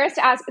embarrassed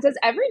to ask, does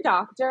every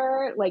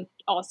doctor like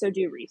also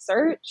do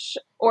research,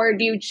 or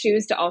do you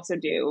choose to also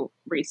do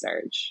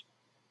research?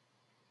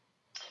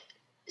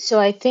 So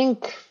I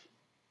think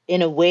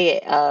in a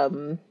way,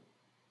 a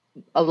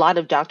lot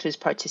of doctors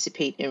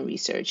participate in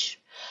research.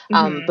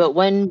 But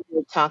when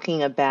we're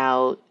talking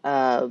about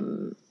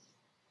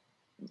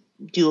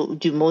do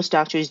most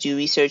doctors do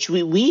research,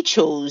 we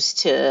chose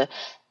to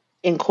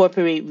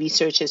incorporate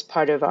research as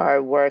part of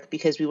our work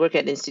because we work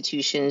at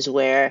institutions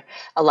where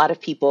a lot of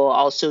people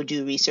also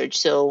do research.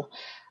 So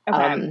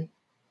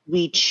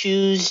we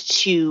choose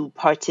to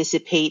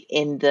participate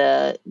in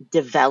the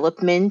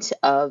development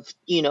of,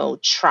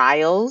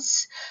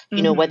 trials,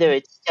 whether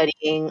it's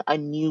studying a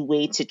new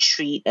way to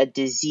treat a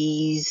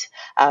disease,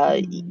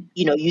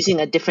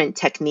 using a different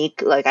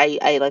technique. Like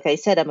I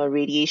said, I'm a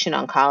radiation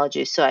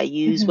oncologist. So I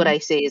use what I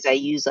say is I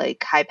use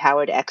like high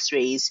powered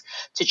x-rays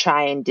to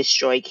try and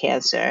destroy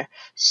cancer.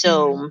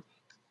 So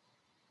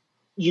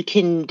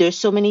there's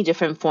so many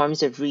different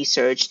forms of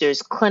research.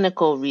 There's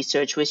clinical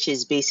research, which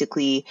is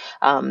basically,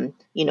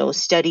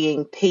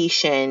 studying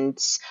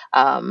patients.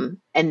 And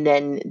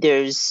then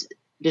there's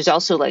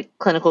also like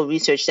clinical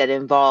research that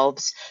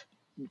involves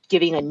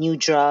giving a new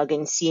drug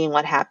and seeing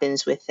what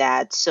happens with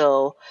that.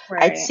 So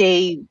I'd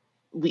say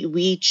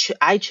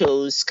I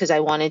chose because I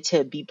wanted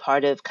to be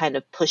part of kind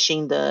of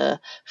pushing the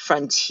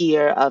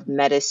frontier of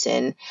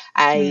medicine.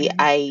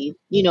 You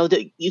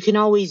can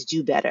always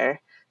do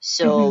better.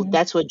 So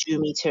that's what drew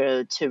me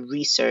to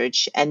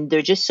research. And there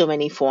are just so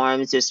many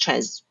forms. There's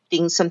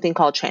something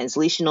called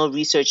translational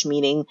research,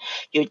 meaning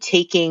you're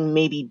taking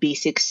maybe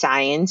basic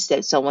science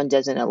that someone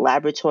does in a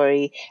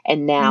laboratory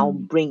and now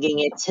bringing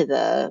it to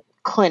the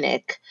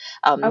clinic.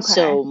 Okay.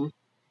 So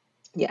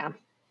yeah.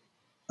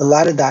 A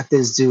lot of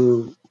doctors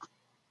do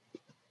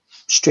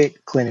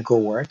straight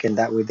clinical work, and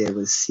that way they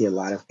will see a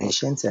lot of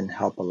patients and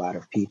help a lot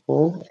of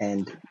people.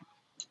 And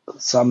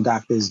some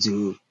doctors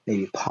do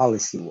maybe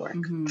policy work,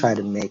 try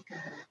to make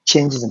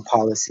changes in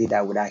policy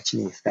that would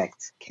actually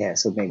affect care.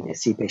 So maybe they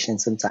see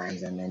patients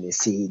sometimes, and then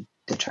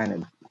they're trying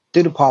to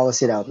do the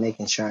policy that would make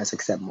insurance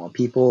accept more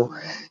people,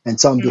 and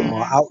some do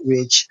more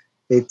outreach.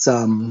 It's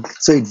so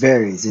it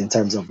varies in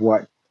terms of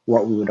what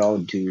we would all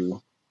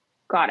do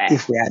Got it.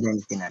 if we had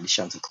anything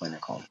additional to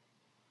clinical.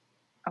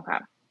 Okay.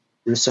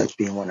 Research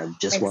being one of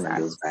Makes those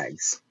sense.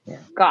 bags. Yeah.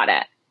 Got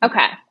it.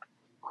 Okay.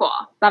 Cool.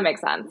 That makes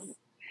sense.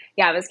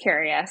 Yeah, I was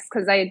curious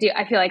because I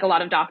feel like a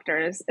lot of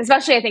doctors,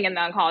 especially I think in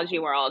the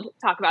oncology world,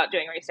 talk about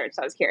doing research.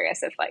 So I was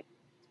curious if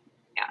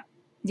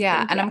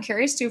Yeah. And I'm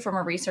curious too, from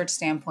a research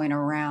standpoint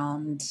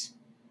around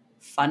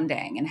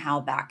funding and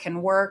how that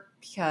can work,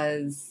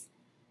 because,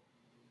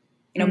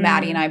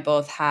 Maddie and I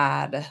both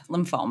had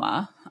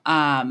lymphoma.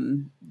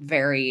 And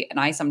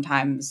I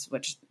sometimes,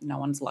 which no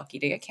one's lucky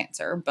to get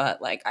cancer,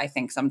 but like, I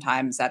think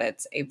sometimes that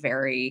it's a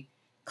very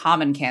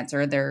common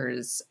cancer.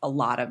 There's a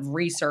lot of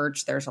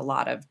research. There's a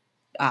lot of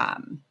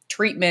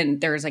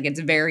treatment. It's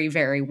very,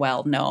 very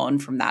well known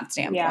from that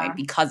standpoint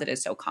because it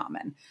is so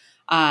common.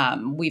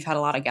 We've had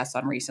a lot of guests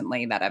on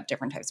recently that have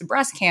different types of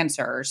breast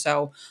cancer.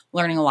 So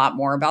learning a lot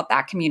more about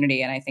that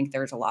community. And I think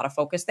there's a lot of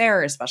focus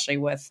there, especially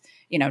with,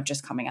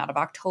 just coming out of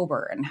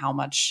October and how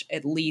much,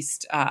 at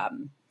least,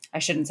 I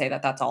shouldn't say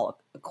that that's all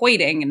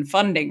equating and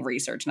funding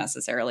research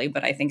necessarily,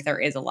 but I think there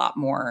is a lot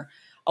more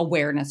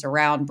awareness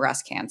around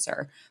breast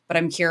cancer. But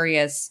I'm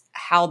curious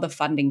how the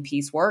funding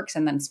piece works.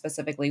 And then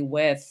specifically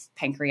with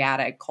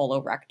pancreatic,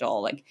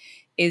 colorectal, like,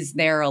 is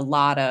there a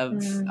lot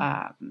of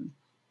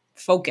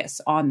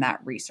focus on that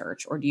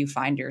research, or do you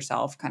find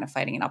yourself kind of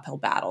fighting an uphill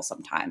battle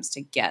sometimes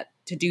to get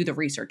to do the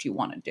research you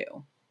want to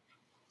do?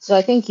 So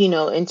I think,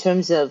 in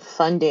terms of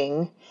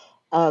funding,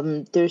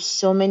 there's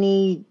so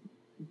many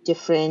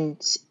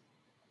different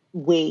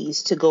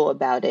ways to go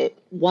about it.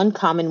 One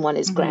common one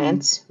is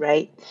grants,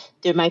 right?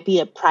 There might be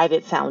a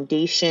private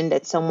foundation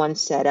that someone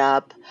set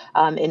up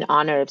in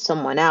honor of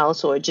someone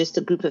else, or just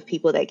a group of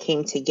people that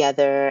came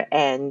together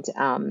and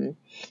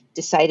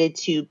decided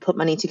to put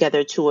money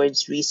together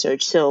towards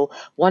research. So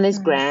one is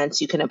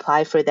grants. You can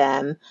apply for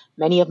them.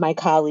 Many of my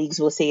colleagues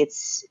will say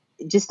it's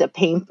just it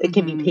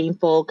can be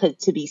painful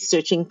to be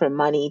searching for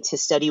money to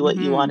study what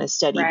you want to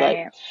study.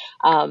 Right.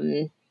 But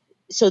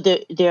so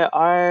there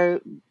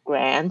are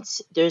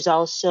grants. There's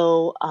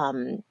also,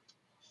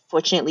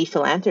 fortunately,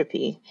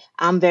 philanthropy.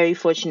 I'm very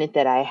fortunate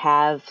that I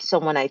have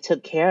someone I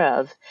took care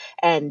of,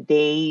 and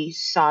they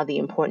saw the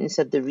importance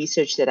of the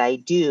research that I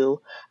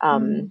do.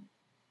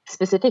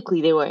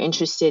 Specifically, they were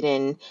interested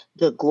in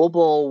the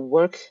global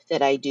work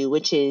that I do,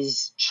 which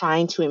is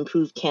trying to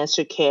improve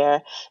cancer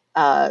care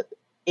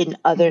in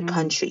other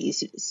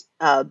countries,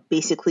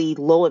 basically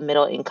low and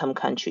middle income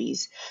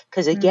countries.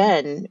 Because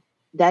again,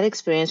 that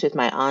experience with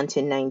my aunt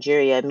in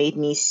Nigeria made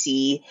me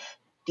see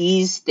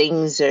these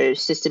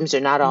systems are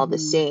not all the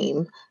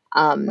same.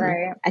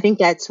 Right. I think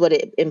that's what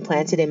it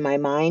implanted in my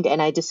mind.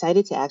 And I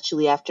decided to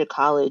actually, after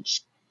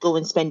college, go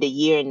and spend a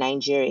year in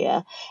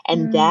Nigeria.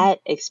 And that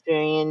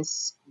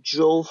experience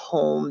drove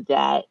home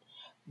that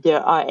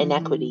there are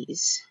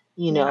inequities.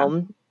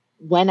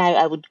 When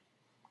I would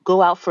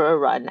go out for a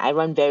run, I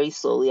run very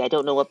slowly. I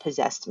don't know what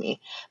possessed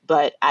me,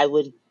 but I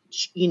would,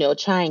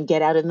 try and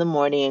get out in the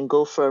morning and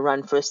go for a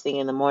run first thing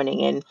in the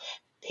morning. And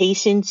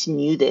patients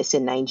knew this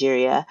in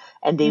Nigeria,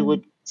 and they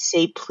would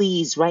say,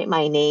 please write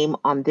my name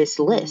on this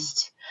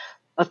list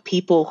of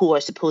people who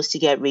are supposed to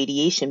get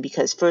radiation,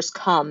 because first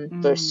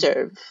come, first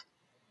serve.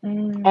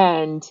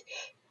 And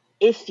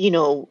if,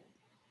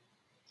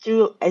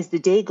 as the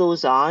day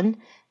goes on,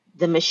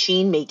 the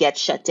machine may get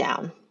shut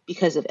down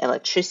because of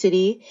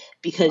electricity,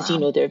 because,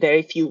 there are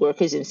very few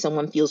workers and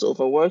someone feels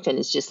overworked and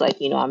it's just like,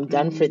 I'm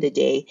done for the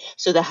day.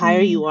 So the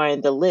higher you are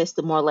in the list,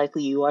 the more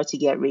likely you are to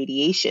get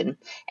radiation.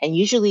 And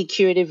usually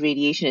curative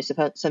radiation is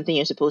something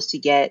you're supposed to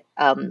get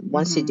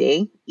once a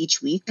day,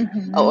 each week,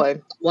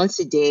 or once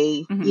a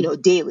day,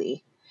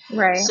 daily.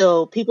 Right.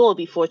 So people will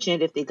be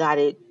fortunate if they got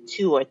it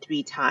 2 or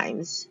 3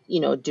 times,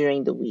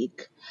 during the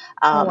week,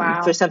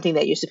 for something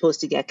that you're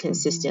supposed to get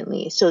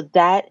consistently. So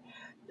that,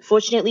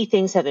 fortunately,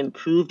 things have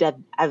improved.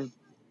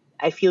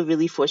 I feel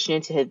really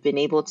fortunate to have been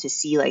able to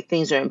see like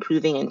things are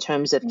improving in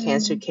terms of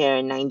cancer care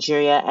in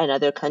Nigeria and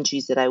other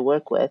countries that I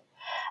work with.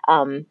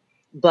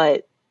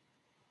 But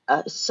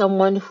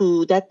someone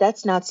who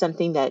that's not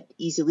something that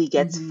easily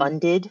gets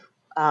funded.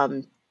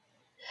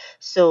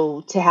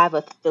 So to have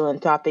a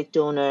philanthropic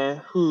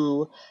donor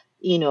who,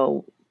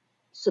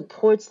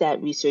 supports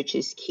that research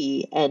is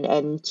key.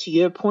 And to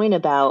your point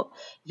about,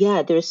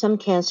 yeah, there are some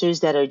cancers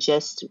that are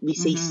just, we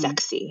say,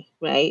 sexy,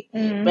 right?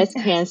 Breast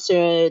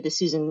cancer, the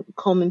Susan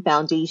Komen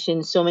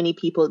Foundation, so many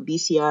people at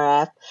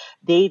BCRF,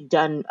 they've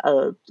done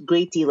a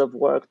great deal of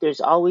work. There's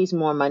always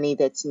more money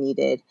that's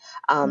needed.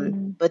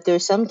 But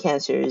there's some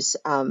cancers,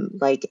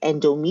 like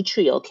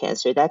endometrial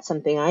cancer. That's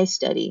something I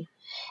study.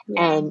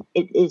 Yeah. And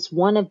it is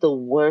one of the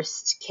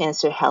worst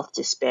cancer health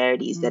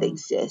disparities that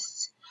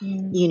exists.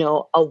 You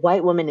know, a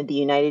white woman in the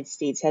United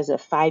States has a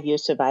 5-year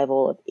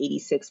survival of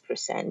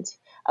 86%.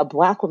 A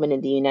Black woman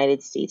in the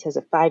United States has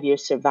a 5-year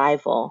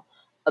survival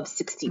of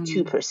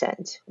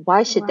 62%.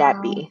 Why should that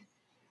Wow. be?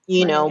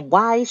 You know, Right.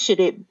 why should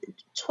it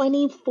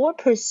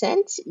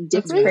 24% That's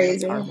difference?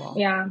 crazy. horrible.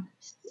 Yeah.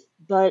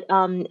 But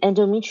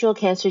endometrial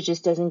cancer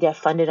just doesn't get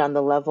funded on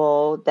the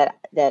level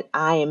that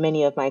I and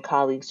many of my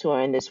colleagues who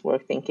are in this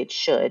work think it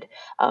should.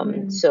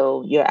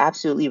 So you're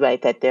absolutely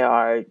right that there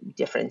are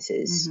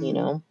differences, you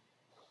know.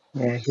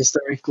 Yeah,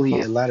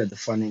 historically, a lot of the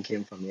funding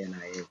came from the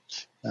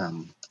NIH,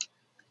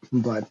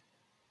 but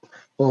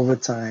over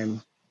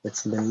time,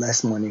 it's been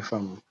less money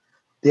from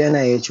the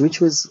NIH,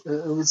 which was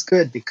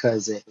good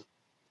because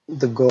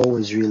the goal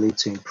was really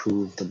to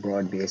improve the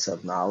broad base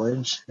of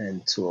knowledge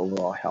and to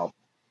overall help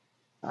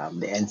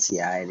the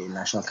NCI, the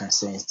National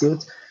Cancer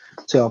Institute,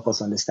 to help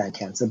us understand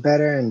cancer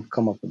better and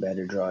come up with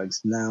better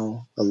drugs.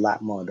 Now, a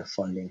lot more of the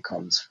funding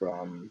comes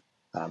from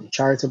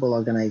charitable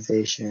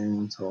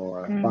organizations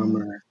or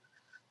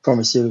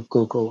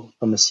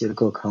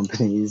pharmaceutical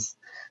companies,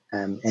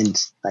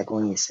 and like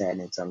when we said,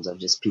 in terms of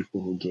just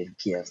people who give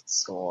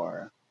gifts,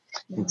 or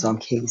in some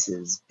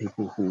cases,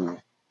 people who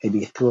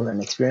maybe through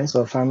an experience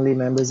or family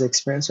member's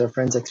experience or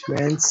friend's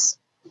experience,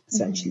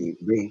 essentially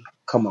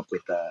come up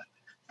with a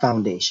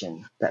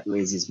foundation that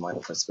raises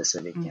money for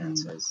specific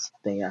cancers. I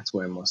think that's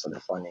where most of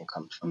the funding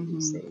comes from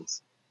these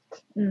days.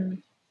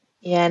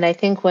 Yeah, and I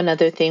think one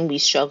other thing we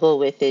struggle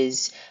with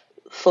is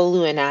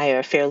Folu and I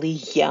are fairly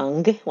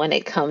young when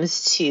it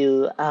comes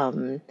to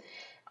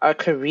our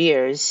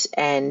careers,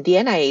 and the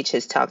NIH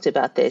has talked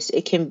about this.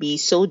 It can be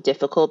so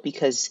difficult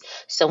because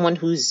someone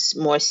who's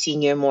more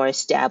senior, more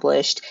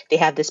established, they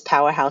have this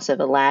powerhouse of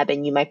a lab,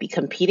 and you might be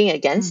competing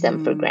against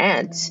them for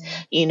grants,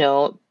 you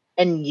know,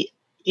 and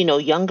you know,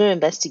 younger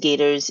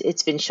investigators,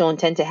 it's been shown,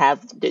 tend to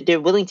have, they're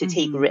willing to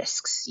take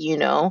risks, you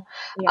know,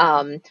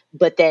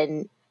 but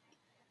then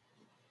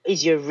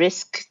is your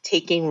risk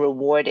taking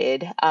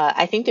rewarded?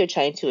 I think they're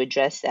trying to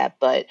address that,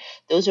 but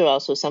those are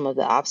also some of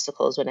the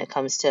obstacles when it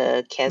comes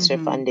to cancer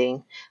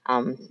funding.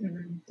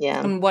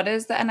 Yeah. And what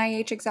is the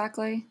NIH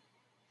exactly?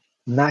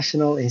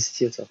 National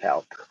Institutes of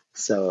Health.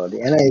 So the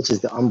NIH is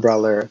the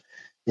umbrella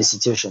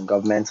institution,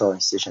 governmental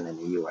institution in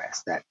the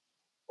US that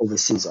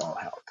oversees all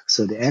health.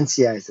 So the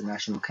NCI is the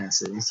National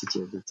Cancer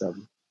Institute. It's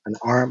an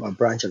arm, a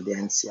branch of the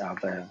NCI,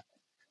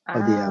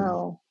 of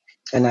the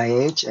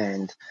NIH,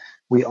 and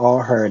we all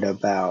heard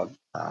about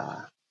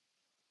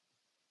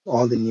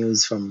all the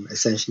news from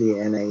essentially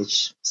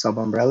NIH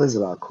sub-umbrellas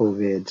about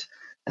COVID,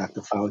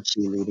 Dr.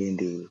 Fauci leading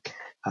the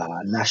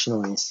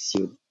National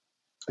Institute,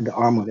 the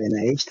arm of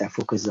NIH that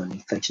focuses on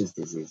infectious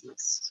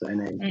diseases. So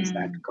NIH is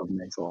that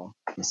governmental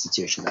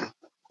institution that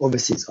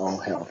oversees all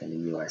health in the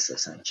US, I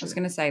was essentially.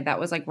 going to say that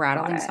was like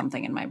rattling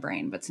something in my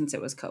brain, but since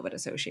it was COVID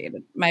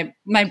associated, my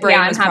brain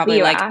was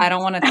probably like, I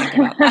don't want to think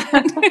about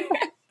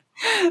that.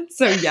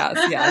 So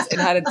yes, it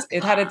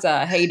had its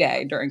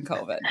heyday during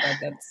COVID, but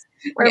that's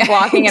we're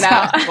blocking it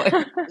out.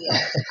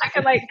 I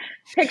can like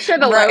picture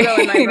the logo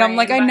in my brain. I'm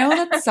like, I know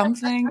that's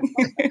something.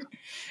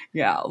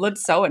 Yeah,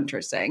 that's so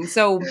interesting.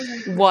 So,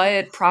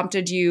 what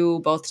prompted you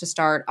both to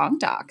start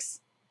OncDocs?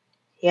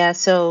 Yeah,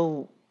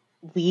 so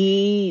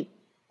we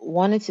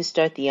wanted to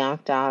start the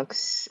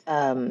OncDocs.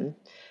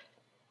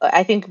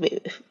 I think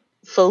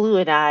Folu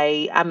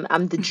and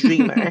I'm the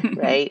dreamer,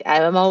 right?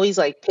 I'm always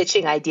like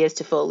pitching ideas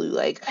to Folu,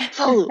 like,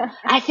 Folu,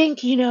 I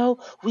think, you know,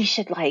 we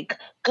should like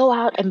go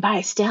out and buy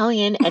a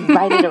stallion and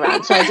ride it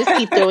around. So I just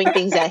keep throwing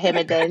things at him,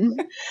 and then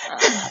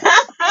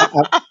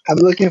I'm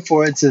looking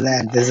forward to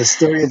that. There's a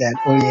story that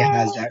Oye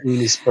has that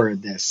really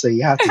spurred this, so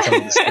you have to tell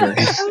the story.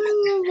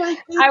 Oh my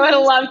goodness. I would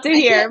love to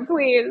hear,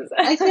 please.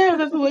 I can't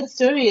remember what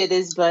story it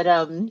is, but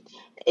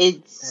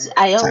it's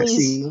I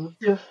always.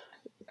 Taxi.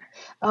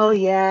 Oh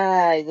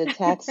yeah, the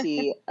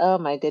taxi. Oh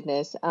my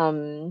goodness.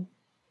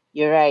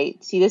 You're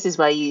right. See, this is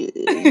why you're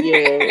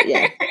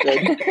yeah,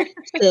 good.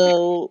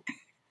 So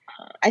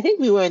I think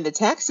we were in the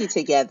taxi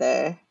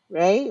together,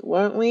 right?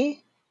 Weren't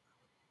we?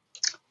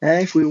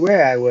 And if we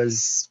were, I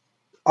was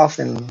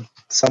often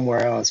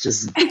somewhere else,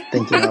 just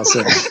thinking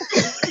elsewhere.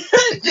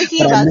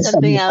 Thinking about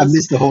something else. I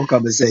missed the whole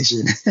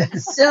conversation.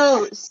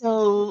 So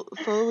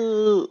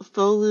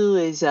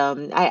Folu is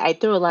I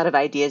throw a lot of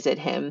ideas at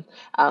him.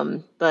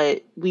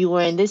 But we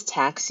were in this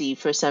taxi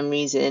for some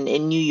reason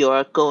in New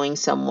York going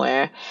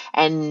somewhere,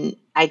 and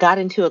I got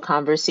into a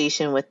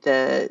conversation with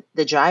the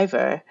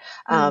driver.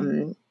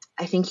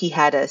 I think he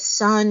had a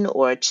son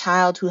or a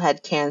child who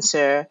had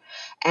cancer,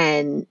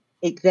 and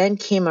it then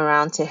came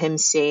around to him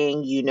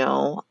saying, you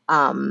know,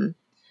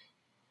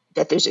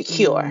 that there's a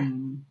cure.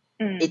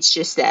 It's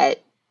just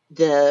that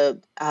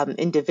the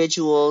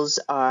individuals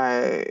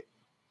are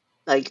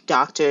like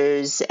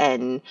doctors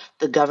and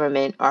the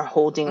government are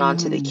holding on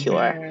to the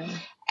cure.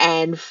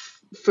 And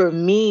for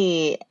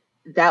me,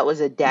 that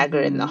was a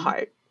dagger in the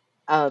heart.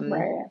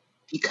 Right.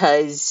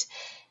 Because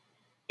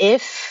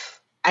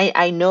if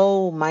I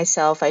know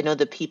myself, I know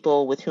the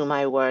people with whom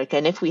I work,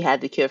 and if we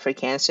had the cure for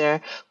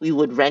cancer, we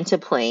would rent a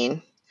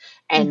plane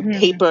and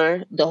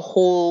paper the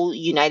whole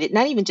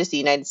not even just the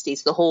United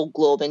States, the whole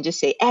globe, and just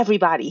say,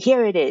 everybody,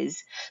 here it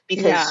is,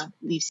 because Yeah.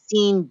 we've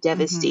seen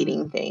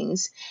devastating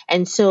things.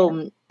 And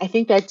so I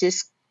think that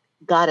just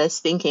got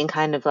us thinking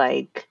kind of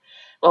like,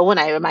 well, when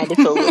I reminded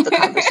Phil of the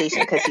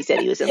conversation, because he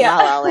said he was in La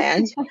La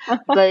Land,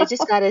 but it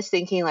just got us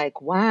thinking like,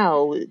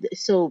 wow,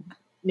 so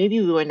maybe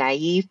we were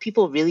naive.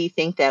 People really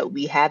think that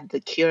we have the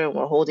cure and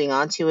we're holding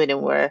on to it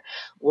and we're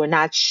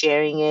not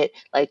sharing it.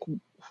 Like,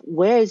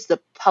 where is the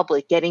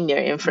public getting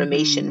their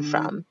information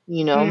from?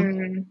 Who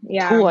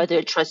are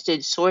their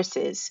trusted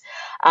sources?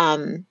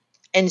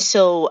 And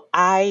so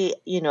I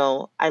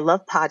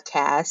love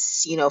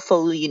podcasts.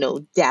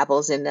 Folu,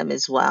 dabbles in them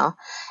as well.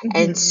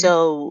 And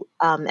so,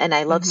 and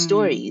I love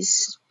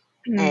stories.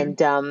 And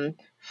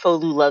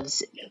Folu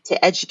loves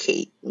to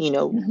educate.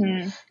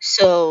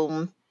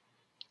 So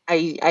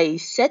I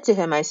said to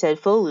him, I said,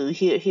 Folu,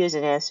 here's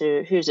an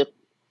answer. Here's a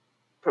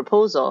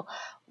proposal.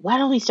 Why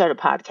don't we start a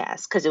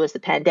podcast? Because it was the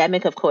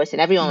pandemic, of course,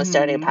 and everyone was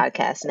starting a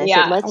podcast. And I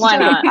said, let's Why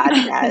start not? a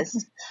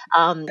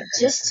podcast,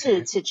 just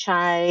to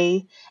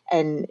try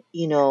and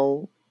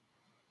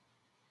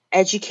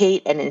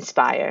educate and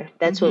inspire.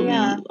 That's what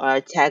our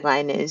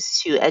tagline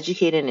is: to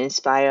educate and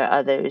inspire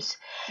others.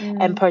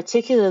 And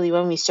particularly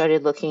when we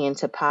started looking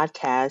into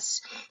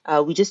podcasts,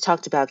 we just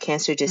talked about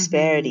cancer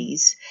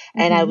disparities,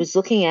 and I was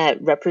looking at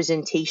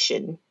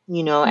representation.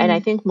 And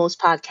I think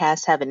most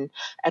podcasts have an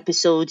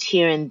episode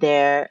here and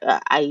there.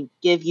 I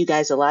give you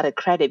guys a lot of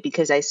credit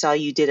because I saw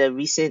you did a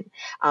recent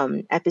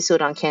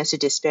episode on cancer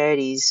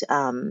disparities.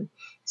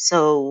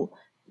 So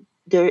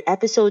there are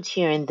episodes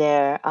here and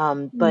there,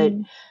 but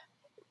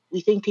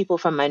we think people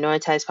from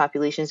minoritized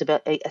populations,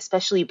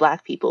 especially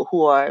Black people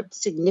who are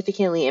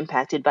significantly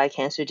impacted by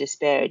cancer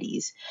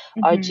disparities,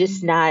 are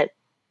just not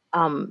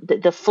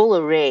the full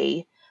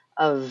array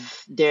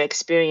of their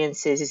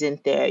experiences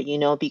isn't there,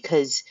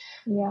 because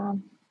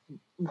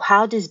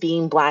how does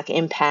being Black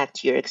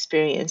impact your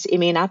experience? It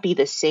may not be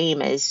the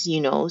same as,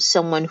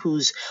 someone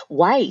who's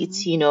white,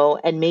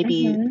 and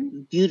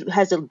maybe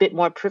has a bit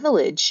more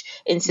privilege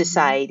in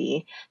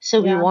society. So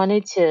we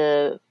wanted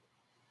to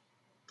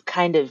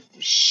kind of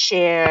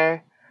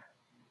share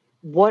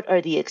what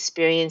are the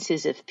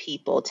experiences of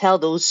people, tell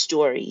those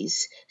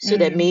stories so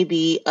that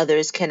maybe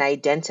others can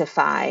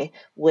identify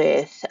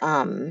with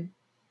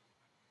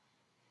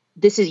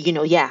this is,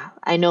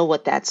 I know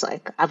what that's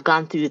like. I've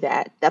gone through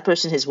that. That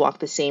person has walked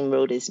the same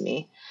road as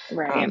me.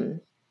 Right.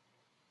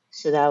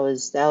 So that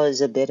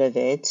was a bit of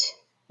it.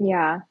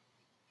 Yeah.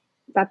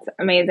 That's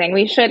amazing.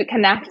 We should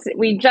connect.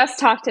 We just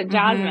talked to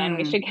Jasmine.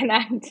 We should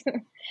connect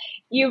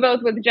you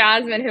both with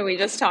Jasmine, who we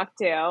just talked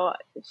to.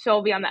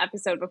 She'll be on the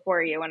episode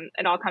before you when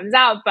it all comes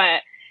out.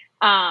 But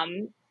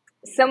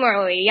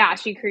similarly,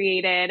 she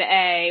created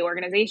a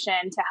organization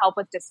to help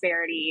with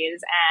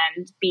disparities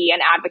and be an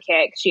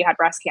advocate. She had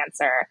breast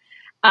cancer,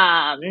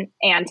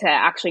 and to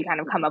actually kind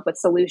of come up with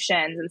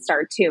solutions and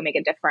start to make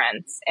a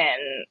difference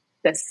in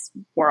this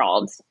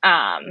world.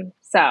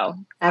 So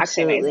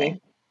Absolutely.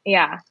 amazing.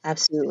 Yeah,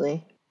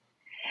 absolutely.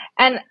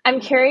 And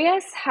I'm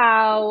curious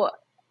how,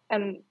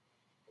 and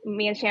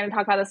me and Shannon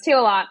talk about this too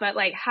a lot, but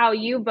like how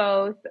you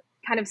both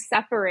kind of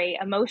separate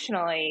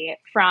emotionally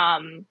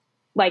from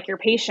like your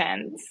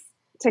patients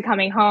to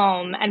coming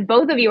home, and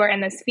both of you are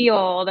in this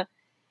field.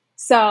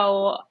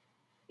 So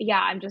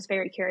I'm just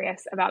very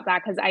curious about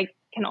that because I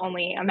can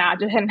only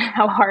imagine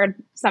how hard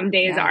some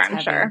days are, I'm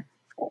sure.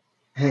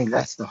 I think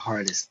that's the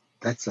hardest.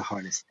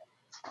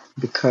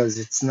 Because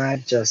it's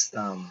not just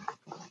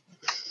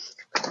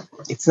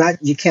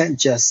you can't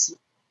just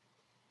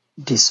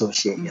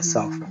dissociate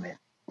yourself from it,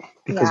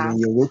 because when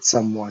you're with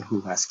someone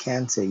who has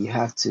cancer, you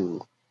have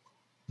to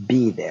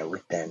be there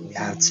with them. You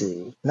have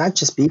to not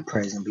just be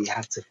present, but you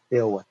have to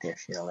feel what they're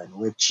feeling,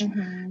 which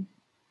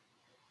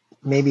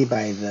maybe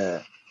by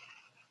the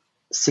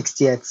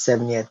 60th,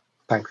 70th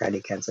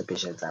pancreatic cancer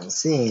patients I'm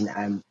seeing,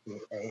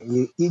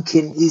 you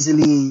can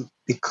easily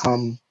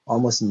become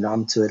almost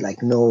numb to it.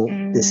 Like, no,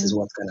 this is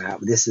what's gonna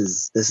happen. This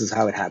is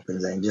how it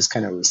happens, and just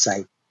kind of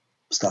recite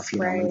stuff you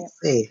normally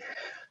say.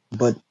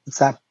 But it's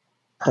that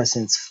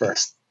person's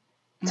first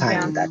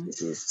time with that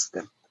disease.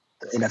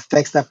 It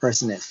affects that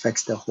person. It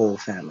affects the whole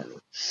family.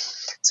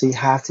 So you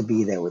have to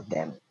be there with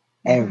them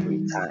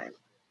every time.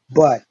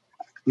 But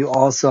you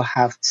also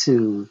have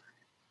to,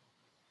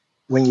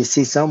 when you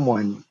see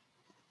someone,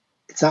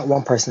 it's not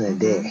one person a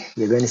day.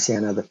 You're going to see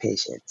another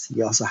patient.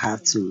 You also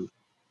have to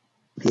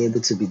be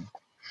able to be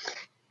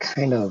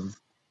kind of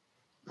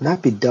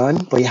not be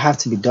done, but you have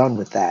to be done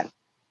with that.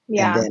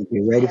 And then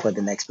be ready for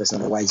the next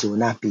person. Otherwise, you will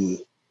not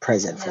be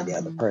present for the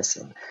other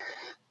person.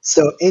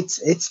 So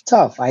it's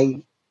tough.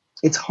 I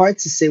it's hard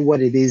to say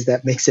what it is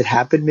that makes it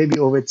happen. Maybe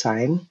over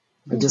time,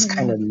 I just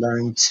kind Mm-hmm. of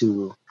learned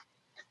to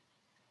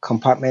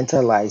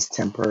compartmentalize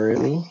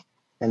temporarily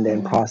and then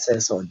Mm-hmm.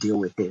 process or deal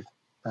with it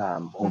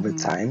over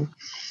time.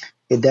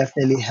 It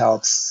definitely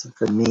helps.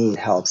 For me, it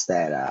helps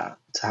that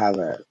to have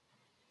a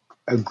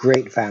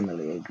great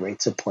family, a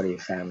great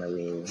supportive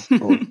family,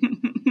 both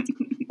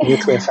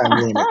nuclear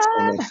family and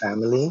extended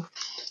family.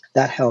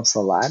 That helps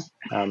a lot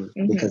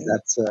because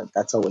Mm-hmm.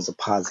 that's always a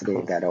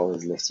positive that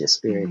always lifts your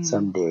spirit.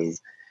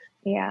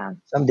 Yeah.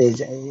 Some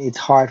days it's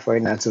hard for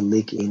it not to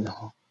leak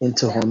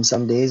into home.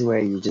 Some days where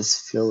you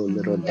just feel a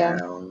little Yeah.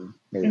 down,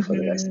 maybe for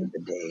the rest Mm-hmm. of the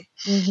day.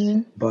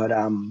 Mm-hmm. But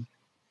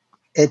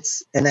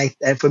it's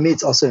and for me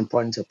it's also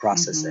important to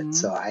process it.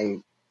 So I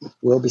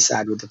will be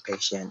sad with the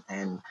patient,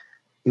 and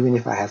even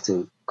if I have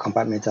to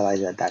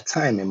compartmentalize at that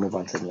time and move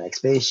on to the next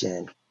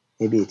patient,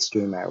 maybe it's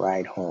during my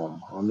ride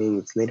home, or maybe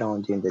it's later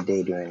on during the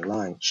day during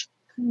lunch.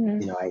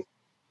 Mm-hmm. I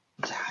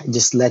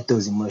just let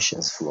those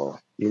emotions flow.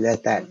 You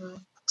let that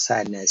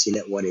sadness, you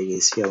let what it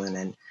is feeling,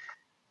 and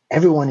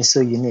everyone is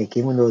so unique.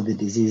 Even though the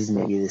disease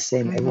may be the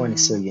same, everyone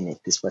is so unique.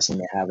 This person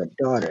may have a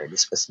daughter,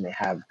 this person may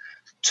have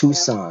two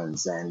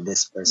sons, and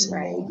this person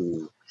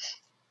Right.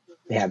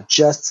 may have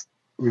just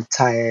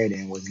retired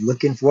and was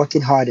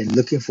working hard and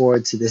looking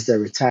forward to this their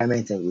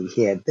retirement, and we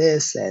hear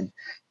this, and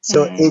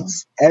so Mm.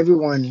 it's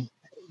everyone.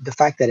 The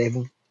fact that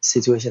every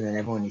situation and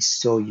everyone is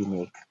so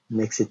unique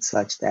makes it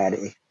such that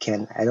it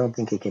can. I don't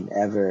think it can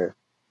ever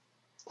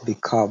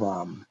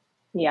become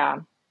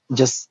Yeah.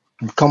 just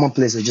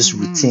commonplace or just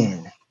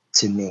routine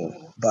to me.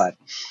 But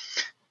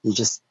you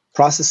just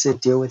process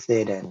it, deal with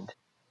it, and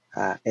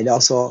it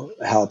also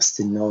helps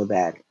to know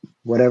that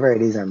whatever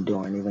it is I'm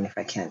doing, even if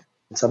I can't,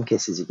 in some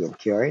cases you can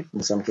cure it,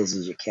 in some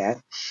cases you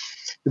can't.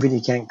 Even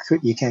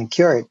you can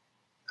cure it.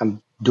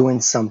 I'm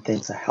doing something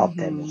to help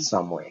them in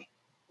some way,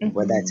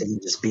 whether Mm-hmm. it's even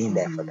just being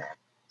there for them.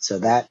 So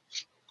that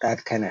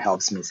kind of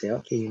helps me say,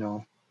 okay,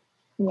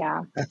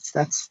 Yeah.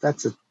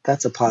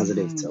 that's a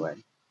positive to it.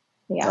 So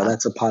Yeah.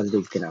 that's a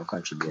positive thing I'm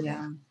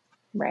contributing.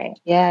 Right.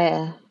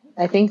 Yeah.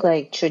 I think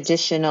like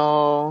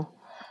traditional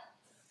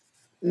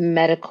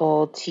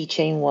medical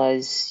teaching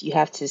was you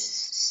have to,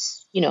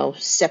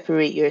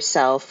 separate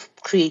yourself,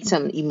 create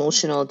some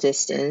emotional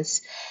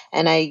distance.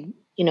 And I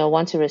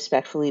want to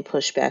respectfully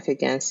push back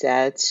against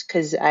that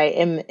because I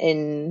think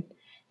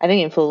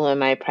in full in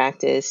my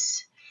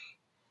practice,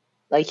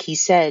 like he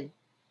said,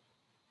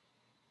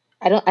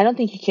 I don't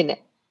think you can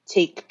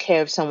take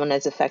care of someone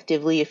as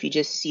effectively if you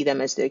just see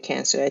them as their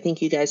cancer. I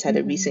think you guys had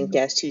a recent Mm-hmm.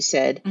 guest who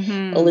said,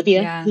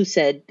 Olivia, who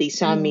said they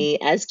saw Mm. me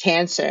as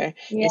cancer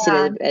instead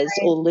Yeah. of as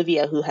Right.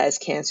 Olivia who has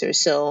cancer.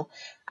 So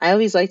I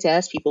always like to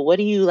ask people, what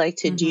do you like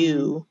to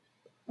do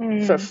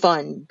for Mm.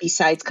 fun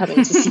besides coming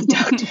to see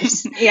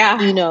doctors? Yeah.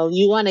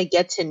 You want to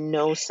get to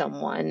know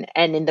someone,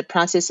 and in the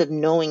process of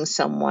knowing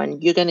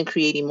someone, you're going to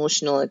create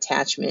emotional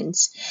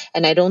attachments.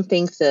 And I don't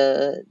think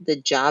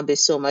the job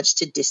is so much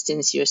to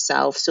distance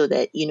yourself so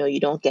that you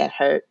don't get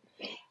hurt.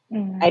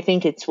 Mm. I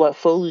think it's what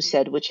Folu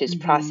said, which is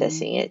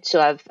processing it.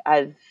 So I've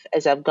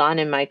as I've gone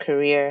in my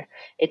career,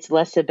 it's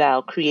less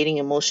about creating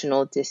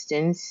emotional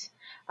distance,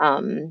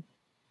 um,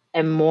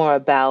 and more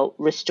about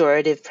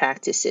restorative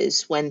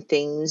practices when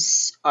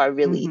things are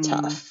really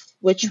tough,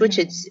 which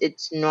Mm-hmm.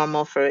 it's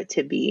normal for it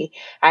to be.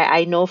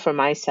 I know for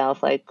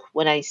myself, like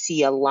when I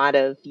see a lot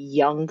of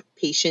young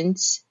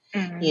patients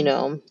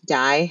Mm.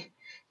 die,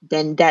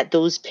 then that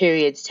those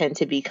periods tend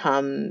to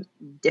become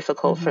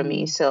difficult for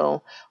me.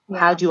 So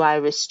how Yeah. do I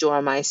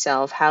restore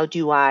myself? How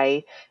do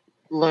I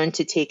learn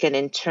to take an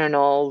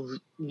internal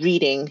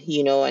reading,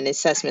 an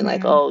assessment,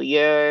 like, Mm. oh,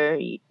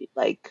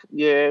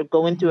 you're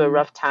going through a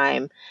rough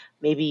time.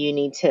 Maybe you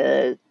need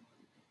to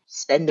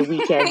spend the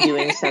weekend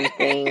doing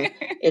something.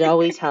 It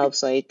always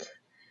helps, like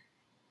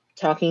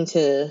talking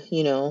to,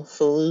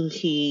 Falu,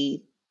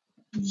 he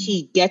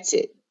gets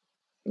it,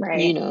 you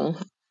Right. know.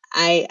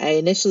 I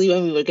initially,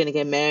 when we were going to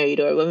get married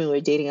or when we were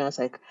dating, I was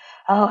like,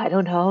 oh, I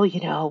don't know,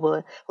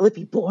 will it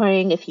be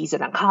boring if he's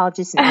an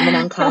oncologist and I'm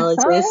an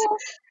oncologist?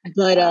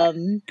 But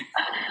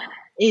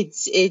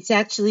it's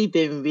actually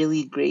been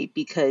really great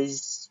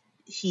because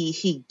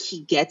he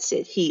gets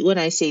it. When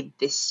I say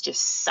this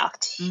just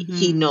sucked,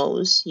 he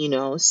knows,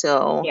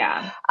 So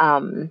Yeah.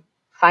 um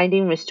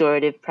finding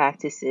restorative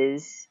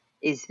practices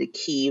is the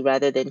key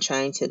rather than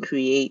trying to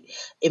create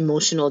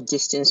emotional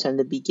distance from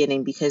the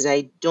beginning, because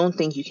I don't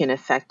think you can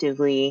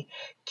effectively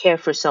care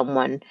for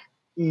someone,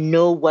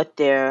 know what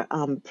their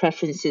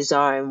preferences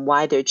are and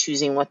why they're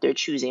choosing what they're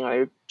choosing,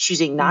 or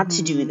choosing not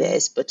to do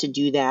this but to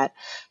do that.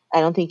 I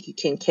don't think you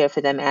can care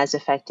for them as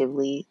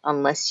effectively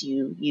unless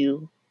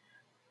you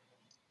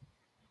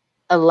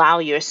allow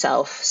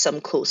yourself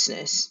some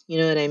closeness. You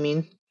know what I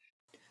mean?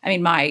 I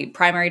mean, my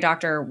primary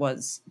doctor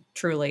was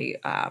truly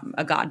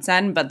a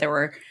godsend, but there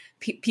were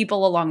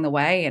people along the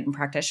way and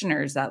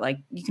practitioners that like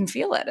you can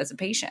feel it as a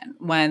patient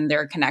when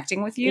they're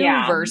connecting with you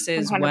Yeah.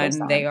 versus when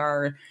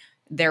 100%.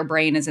 their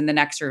brain is in the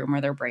next room or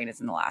their brain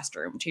is in the last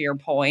room, to your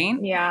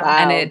point. Yeah.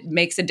 And Wow. it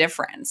makes a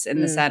difference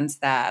in the Mm. sense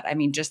that, I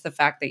mean, just the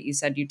fact that you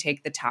said you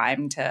take the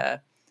time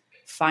to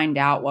find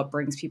out what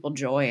brings people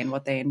joy and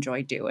what they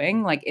enjoy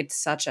doing. Like, it's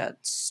such a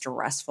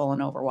stressful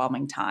and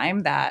overwhelming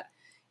time that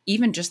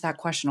even just that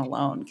question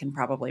alone can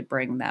probably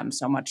bring them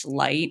so much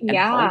light and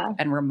hope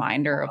and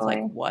reminder of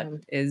like what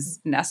is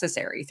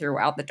necessary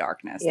throughout the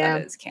darkness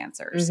that is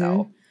cancer.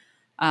 So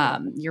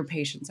your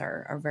patients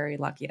are very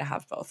lucky to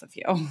have both of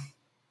you.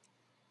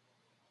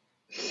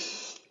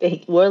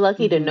 We're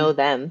lucky to know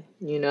them,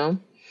 you know?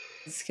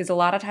 Because a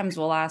lot of times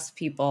we'll ask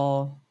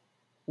people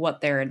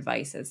what their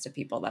advice is to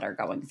people that are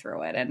going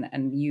through it.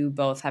 And you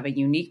both have a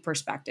unique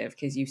perspective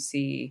because you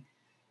see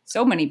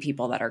so many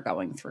people that are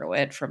going through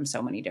it from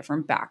so many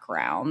different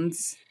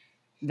backgrounds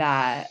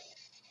that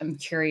I'm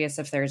curious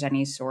if there's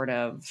any sort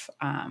of,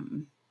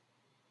 kind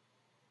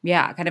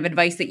of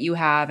advice that you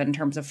have in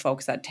terms of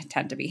folks that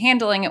tend to be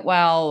handling it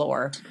well,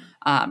 or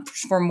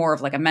for more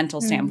of like a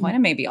mental standpoint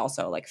and maybe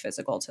also like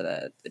physical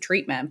to the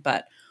treatment.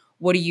 But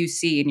what do you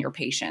see in your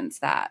patients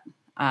that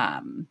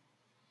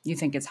you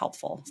think is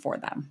helpful for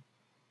them?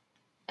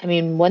 I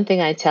mean, one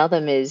thing I tell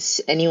them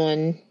is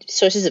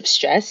sources of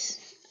stress,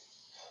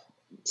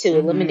 to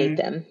eliminate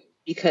them,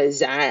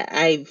 because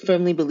I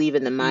firmly believe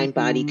in the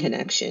mind-body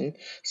connection.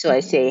 So I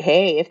say,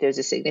 hey, if there's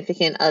a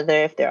significant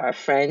other, if there are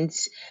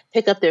friends,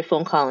 pick up their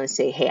phone call and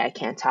say, hey, I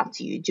can't talk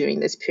to you during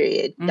this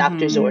period.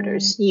 Doctor's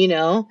orders,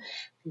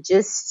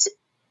 just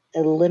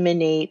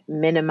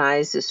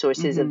minimize the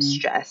sources of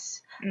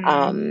stress.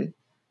 And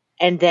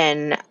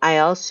then I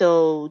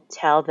also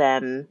tell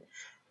them,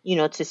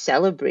 to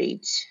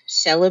celebrate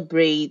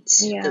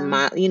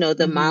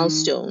the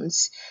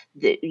milestones.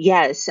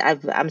 Yes,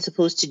 I'm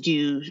supposed to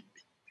do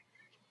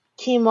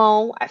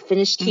chemo. I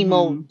finished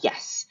chemo.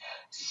 Yes.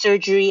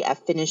 Surgery. I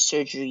finished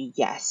surgery.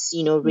 Yes.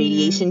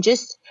 Radiation.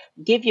 Just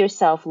give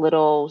yourself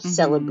little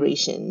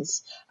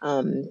celebrations,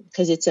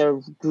 because it's a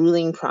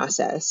grueling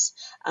process.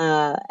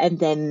 And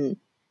then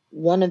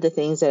one of the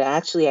things that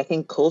actually I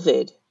think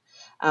COVID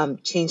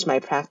changed my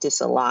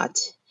practice a lot.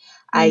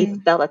 I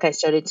felt like I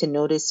started to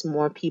notice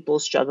more people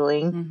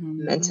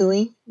struggling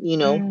mentally,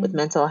 with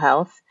mental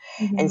health.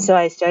 And so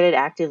I started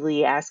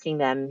actively asking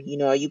them,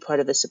 are you part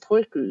of a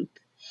support group?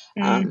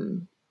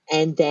 And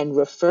then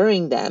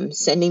referring them,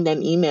 sending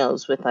them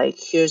emails with like,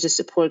 here's a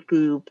support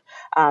group.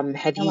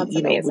 Would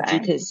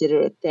you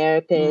consider a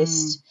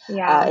therapist?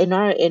 In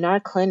our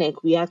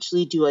clinic, we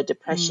actually do a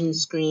depression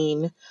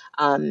screen.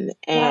 And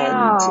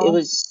it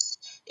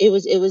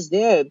was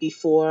there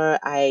before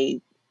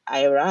I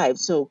arrived.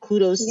 So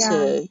kudos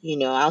to,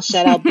 I'll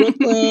shout out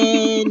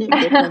Brooklyn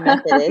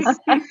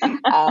Methodist.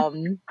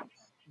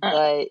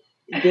 But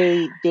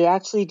they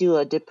actually do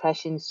a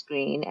depression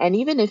screen. And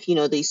even if,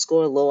 they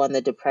score low on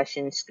the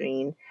depression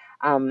screen,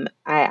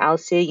 I'll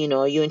say,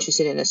 are you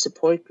interested in a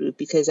support group?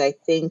 Because I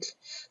think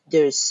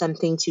there's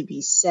something to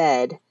be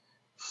said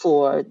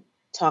for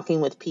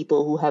talking with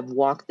people who have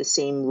walked the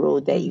same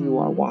road that you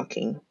are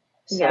walking.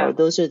 So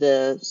those are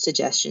the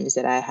suggestions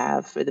that I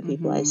have for the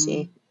people I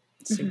see.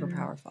 Super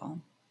powerful.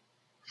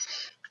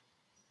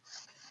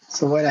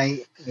 So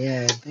I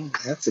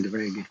think that's a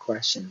very good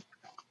question.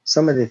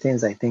 Some of the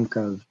things I think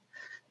of,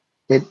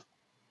 it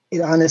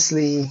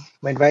honestly,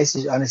 my advice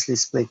is honestly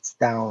splits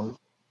down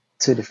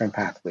two different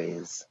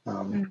pathways.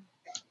 There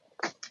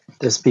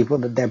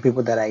are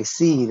people that I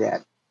see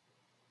that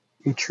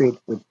you treat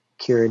with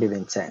curative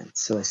intent.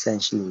 So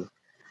essentially,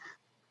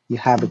 you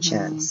have a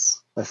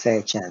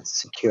fair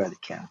chance to cure the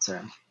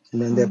cancer.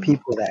 And then there are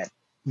people that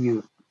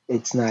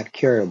it's not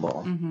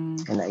curable.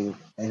 And I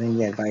think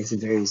the advice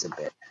varies a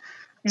bit.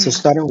 So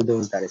starting with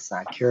those that it's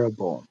not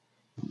curable,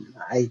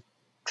 I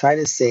try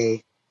to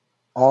say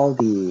all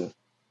the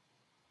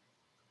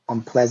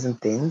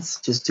unpleasant things,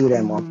 just do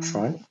them up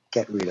front,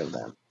 get rid of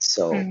them.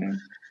 So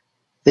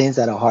things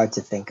that are hard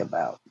to think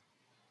about,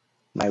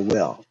 my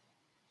will,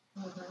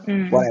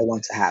 what I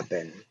want to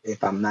happen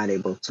if I'm not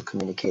able to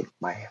communicate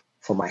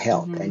for my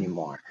health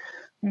anymore.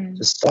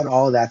 Just start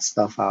all that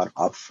stuff out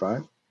up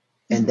front,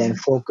 and then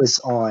focus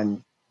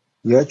on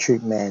your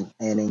treatment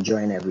and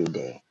enjoying every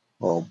day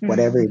or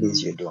whatever it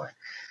is you're doing.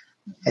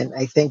 And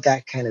I think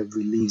that kind of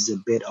relieves a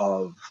bit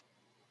of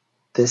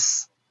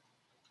this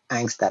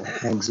angst that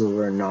hangs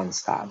over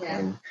nonstop.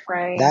 And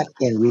that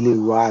can really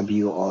rob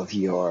you of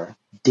your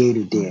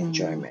day-to-day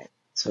enjoyment.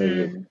 So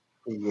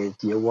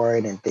you're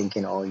worried and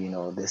thinking,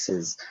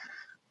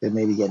 you're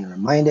maybe getting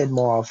reminded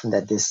more often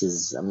that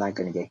I'm not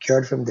going to get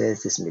cured from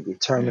this may be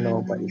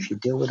terminal. But if you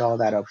deal with all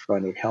that up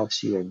front, it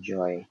helps you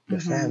enjoy your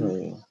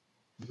family,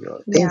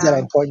 things that are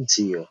important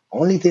to you.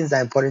 Only things that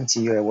are important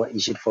to you are what you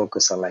should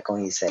focus on. Like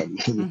Oni said,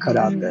 you cut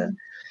out the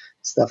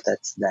stuff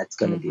that's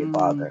going to be a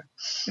bother.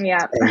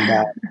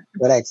 And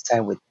whether it's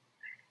time with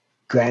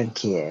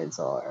grandkids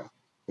or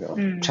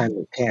time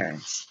with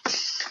parents.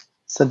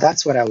 So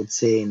that's what I would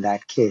say in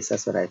that case.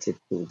 That's what I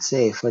typically would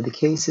say. For the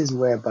cases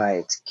whereby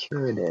it's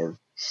curative,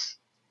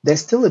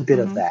 there's still a bit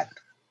of that,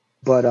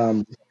 but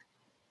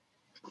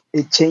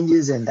it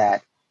changes in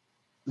that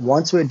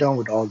once we're done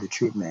with all the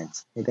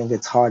treatments, I think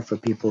it's hard for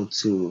people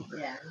to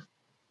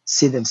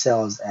see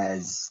themselves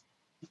as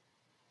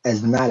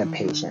not a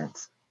patient.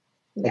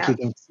 Like Yeah. you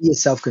can see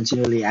yourself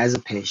continually as a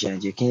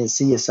patient. You can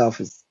see yourself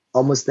as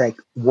almost like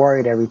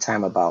worried every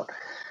time about,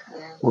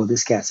 will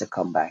this cancer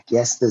come back?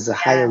 Yes, there's a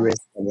higher Yeah.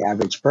 risk than the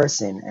average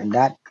person. And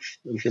that,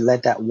 if you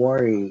let that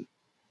worry,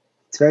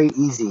 it's very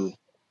easy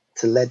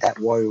to let that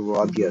worry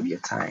rob you of your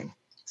time.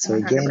 So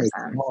again, it's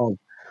 100%. more,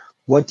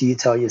 what do you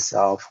tell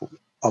yourself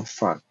up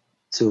front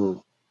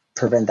to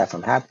prevent that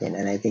from happening?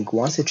 And I think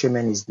once the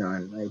treatment is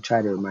done, I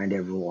try to remind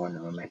everyone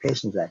or my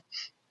patients that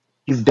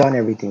you've done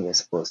everything you're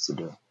supposed to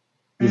do.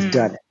 You've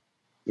done Mm.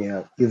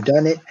 it. You've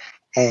done it,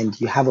 and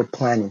you have a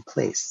plan in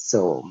place.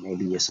 So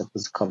maybe you're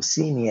supposed to come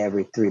see me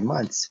every 3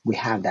 months. We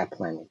have that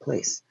plan in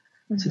place.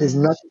 So there's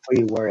Mm-hmm. nothing for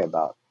you to worry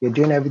about. You're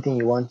doing everything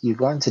you're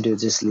going to do,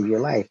 just live your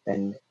life.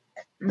 And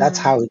that's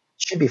Mm. how it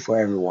should be for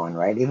everyone,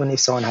 right? Even if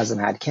someone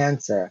hasn't had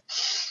cancer,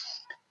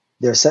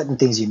 there are certain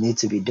things you need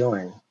to be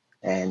doing.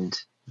 And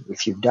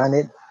if you've done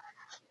it,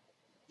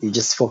 you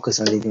just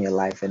focus on living your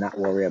life and not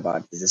worry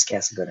about, is this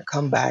cancer going to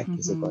come back?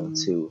 Is it going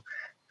Mm-hmm. to?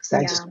 Because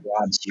that Yeah. just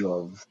robs you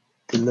of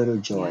the little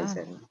joys.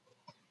 Yeah. And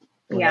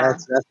Yeah.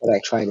 that's what I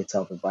try to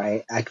tell people.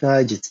 I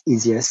acknowledge it's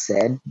easier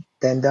said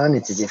than done.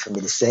 It's easier for me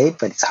to say,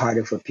 but it's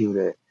harder for people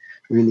to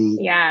really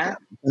Yeah.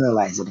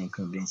 analyze it and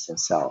convince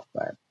themselves.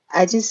 But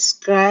I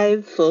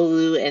describe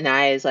Folu and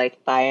I as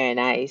like fire and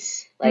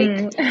ice. Like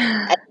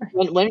Mm.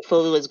 when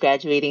Folu was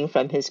graduating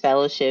from his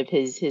fellowship,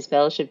 his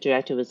fellowship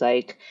director was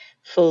like,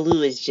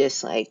 Folu is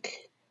just like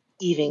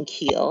even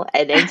keel,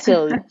 and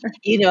so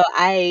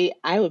I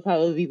would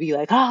probably be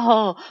like,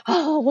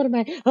 what am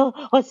I?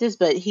 Oh, what's this?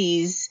 But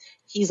he's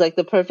like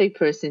the perfect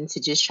person to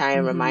just try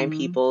and remind Mm-hmm.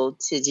 people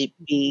to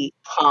be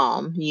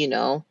calm.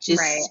 Right.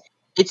 Just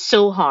it's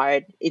so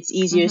hard. It's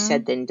easier Mm-hmm.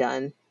 said than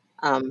done.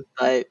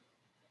 But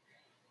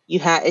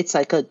it's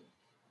like a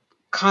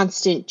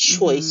constant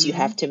choice you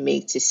Mm-hmm. have to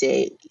make to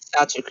say these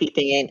thoughts are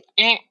creeping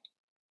in.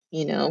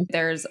 You know.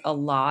 There's a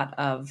lot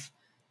of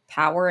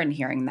power in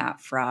hearing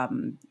that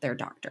from their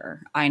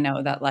doctor. I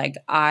know that like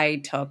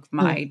I took Mm.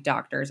 my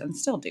doctors and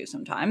still do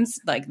sometimes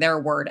like their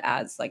word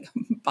as like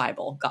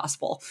Bible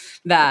gospel,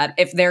 that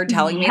if they're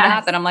telling me that,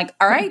 Yes. then I'm like,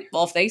 all right,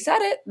 well, if they said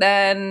it,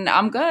 then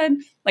I'm good.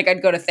 Like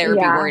I'd go to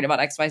therapy Yeah. worried about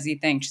XYZ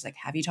thing. She's like,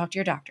 have you talked to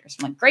your doctors?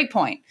 I'm like, great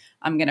point.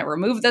 I'm going to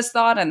remove this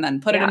thought and then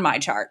put it Yeah. in my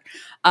chart.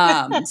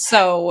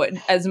 So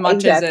as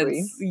much as Exactly.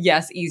 it's,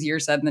 yes, easier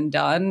said than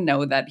done,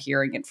 know that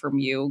hearing it from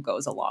you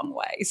goes a long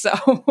way. So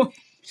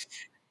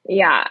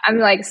Yeah. I'm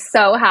like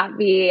so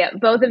happy.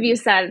 Both of you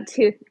said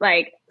two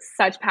like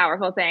such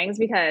powerful things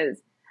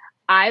because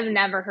I've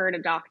never heard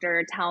a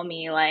doctor tell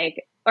me like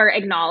or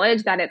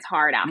acknowledge that it's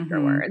hard mhm.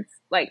 afterwards.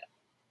 Like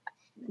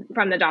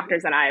from the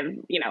doctors that I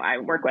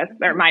work with,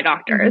 or my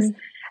doctors,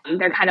 Mm-hmm.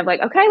 they're kind of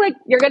like, okay, like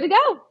you're good to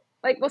go.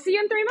 Like we'll see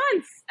you in 3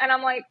 months. And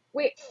I'm like,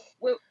 wait,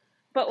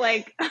 but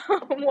like,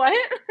 what?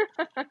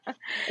 So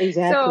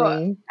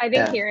Exactly. I think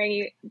yeah,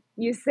 hearing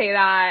you say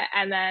that,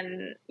 and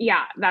then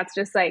yeah, that's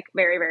just like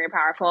very, very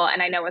powerful.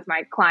 And I know with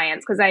my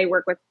clients, because I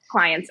work with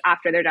clients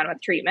after they're done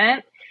with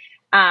treatment,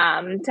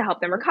 to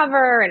help them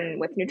recover and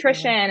with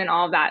nutrition and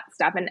all of that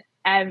stuff. And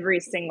every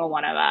single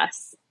one of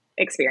us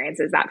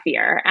experiences that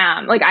fear.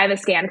 Like I have a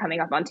scan coming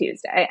up on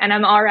Tuesday, and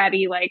I'm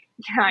already like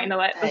trying to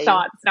let the I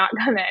thoughts not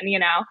come in.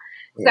 yeah,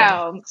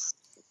 So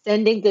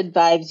sending good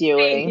vibes your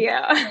thank way. you.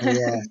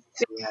 yeah,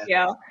 Thank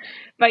yeah. you.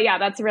 But yeah,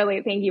 that's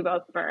really, thank you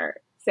both for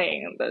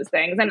saying those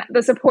things. And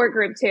the support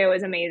group too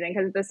is amazing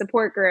because the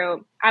support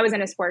group, I was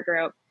in a support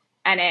group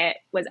and it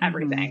was Mhm.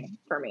 everything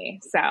for me.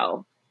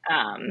 So,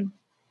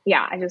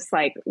 yeah, I just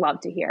like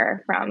love to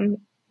hear from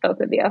both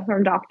of you,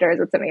 from doctors.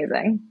 It's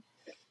amazing.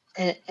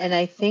 And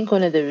I think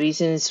one of the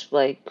reasons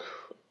like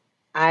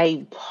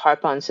I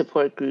harp on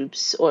support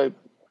groups or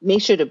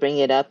make sure to bring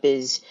it up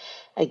is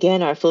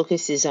again our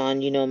focus is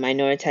on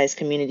minoritized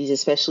communities,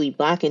 especially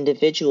Black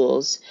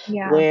individuals,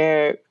 Yeah.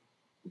 where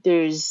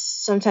there's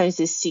sometimes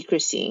this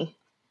secrecy.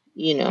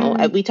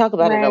 Mm, We talk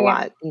about it a right.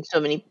 lot in so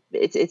many.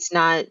 It's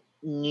not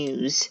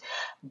news,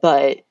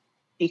 but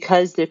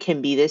because there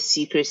can be this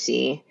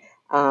secrecy,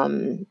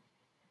 um,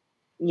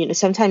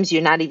 sometimes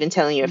you're not even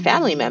telling your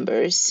family Mhm.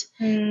 members,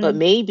 but Mm,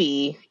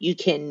 maybe you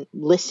can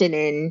listen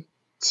in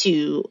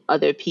to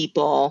other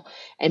people,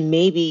 and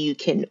maybe you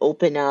can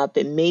open up,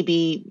 and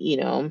maybe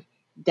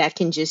that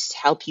can just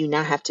help you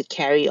not have to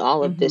carry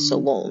all of this Mhm.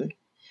 alone.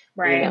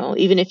 right.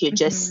 Even if you're Hmm.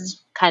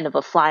 just kind of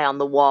a fly on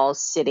the wall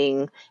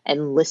sitting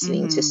and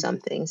listening to Mhm.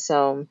 something.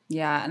 So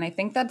Yeah, and I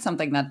think that's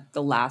something that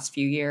the last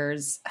few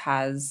years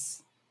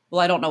has,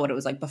 well, I don't know what it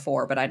was like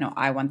before, but I know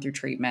I went through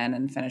treatment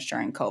and finished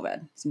during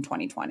COVID. It's in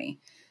 2020.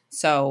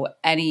 So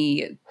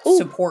any whew,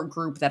 support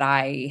group that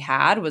I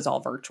had was all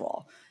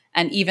virtual.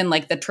 And even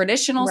like the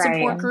traditional Right.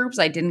 support groups,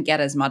 I didn't get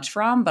as much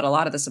from, but a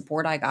lot of the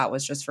support I got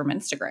was just from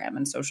Instagram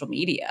and social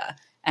media.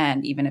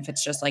 And even if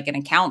it's just like an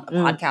account, a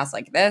mm, podcast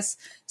like this.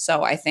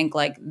 So I think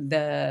like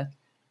the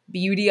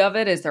beauty of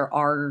it is there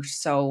are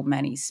so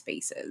many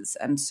spaces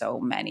and so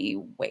many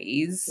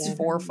ways yeah.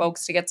 for Hmm.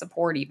 folks to get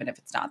support, even if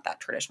it's not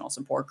that traditional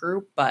support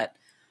group.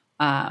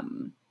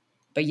 Um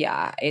but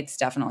yeah, it's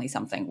definitely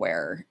something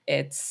where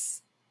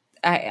it's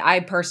I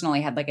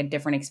personally had like a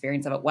different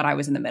experience of it when I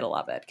was in the middle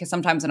of it. Because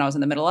sometimes when I was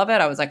in the middle of it,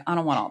 I was like, I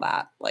don't want all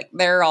that. Like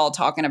they're all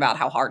talking about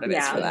how hard it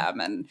is for them.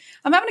 And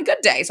I'm having a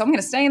good day. So I'm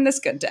going to stay in this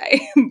good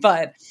day.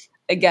 But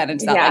again,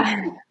 it's not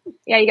like,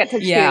 you get to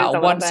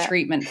choose once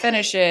treatment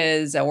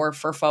finishes, or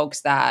for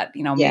folks that,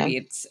 maybe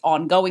it's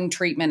ongoing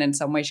treatment in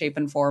some way, shape,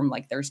 and form,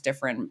 like there's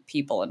different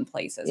people and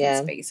places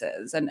and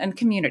spaces and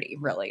community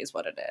really is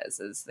what it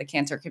is the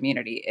cancer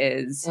community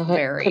is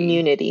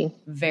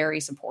very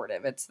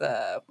supportive. It's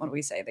the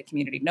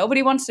community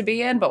nobody wants to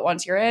be in, but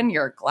once you're in,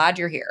 you're glad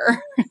you're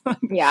here.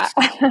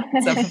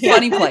 It's a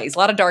funny place, a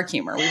lot of dark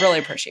humor. We really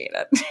appreciate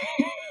it.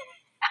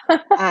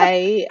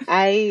 I'm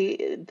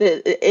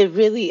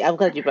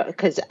glad you brought,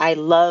 because I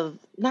love,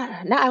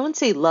 I wouldn't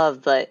say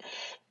love, but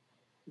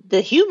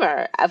the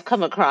humor I've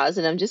come across,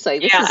 and I'm just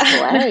like, this is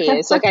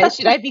hilarious. Like,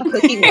 should I be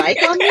clicking like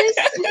on this?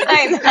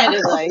 This is kind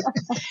of like,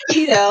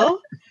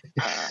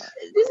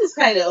 this is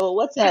kind of,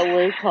 what's that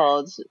word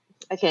called?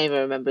 I can't even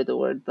remember the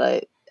word,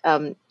 but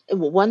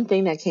one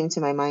thing that came to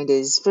my mind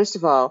is, first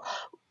of all,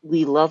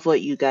 we love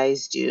what you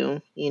guys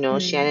do,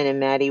 Shannon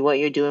and Maddie, what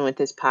you're doing with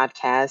this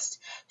podcast,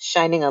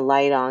 shining a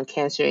light on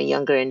cancer in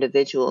younger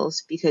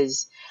individuals,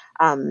 because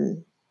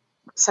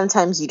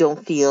sometimes you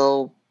don't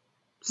feel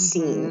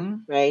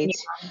seen, right?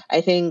 Yeah. I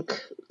think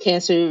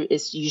cancer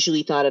is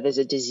usually thought of as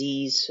a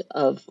disease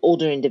of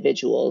older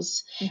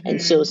individuals.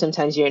 And so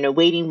sometimes you're in a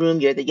waiting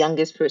room, you're the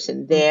youngest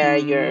person there,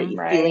 you're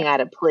feeling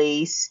out of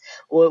place,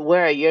 or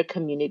where are your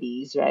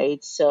communities,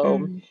 right?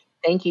 So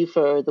thank you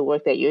for the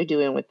work that you're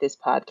doing with this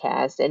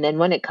podcast. And then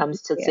when it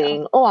comes to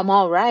saying, oh, I'm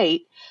all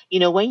right,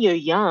 when you're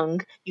young,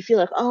 you feel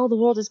like, oh, the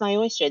world is my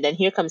oyster. Then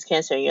here comes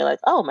cancer and you're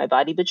like, oh, my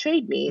body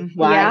betrayed me.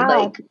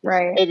 Why?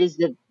 It is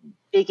the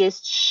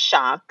biggest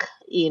shock,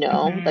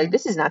 like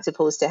this is not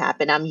supposed to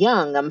happen. I'm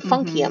young, I'm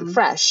funky, I'm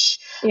fresh.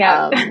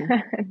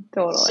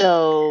 Totally.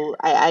 So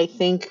I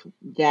think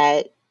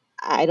that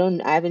I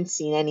haven't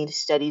seen any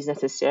studies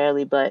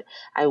necessarily, but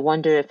I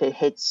wonder if it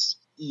hits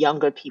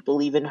younger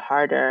people even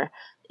harder.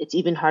 It's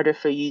even harder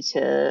for you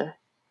to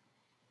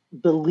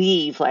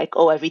believe like,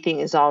 oh, everything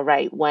is all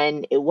right,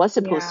 when it was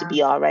supposed to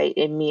be all right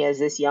in me as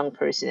this young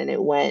person, and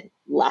it went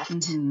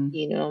left,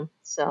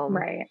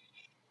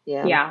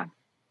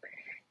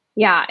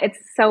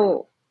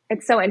 so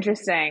it's so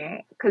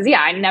interesting, because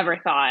I never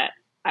thought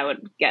I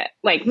would get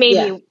like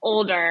maybe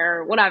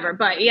older, whatever,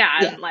 but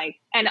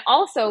and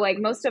also like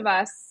most of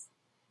us,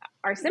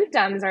 our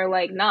symptoms are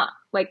like not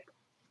like,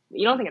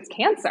 you don't think it's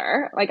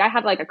cancer. Like I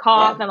had like a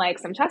cough and like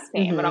some chest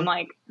pain, but I'm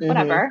like,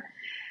 whatever.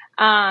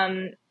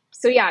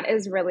 So it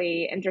is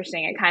really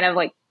interesting. It kind of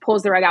like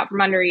pulls the rug out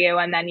from under you,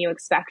 and then you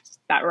expect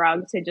that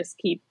rug to just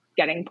keep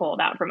getting pulled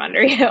out from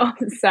under you.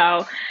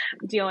 So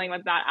dealing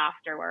with that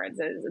afterwards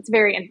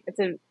it's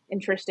an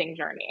interesting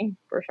journey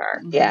for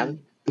sure. Yeah.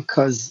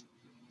 Because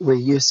we're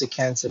used to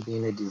cancer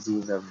being a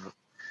disease of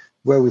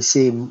where we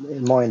see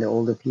more in the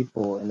older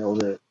people, in the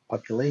older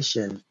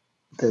population,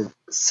 the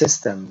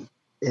system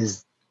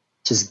is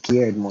just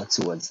geared more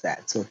towards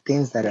that. So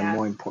things that are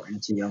more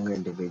important to younger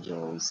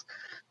individuals,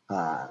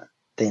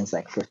 things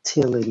like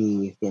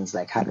fertility, things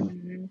like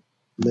having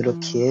little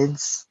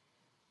kids,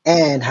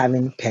 and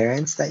having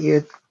parents that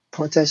you're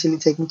potentially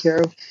taking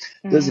care of.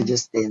 Those are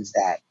just things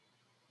that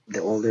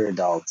the older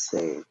adults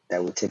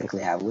that we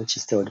typically have, which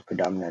is still the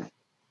predominant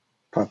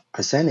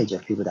percentage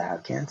of people that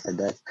have cancer,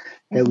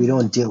 that we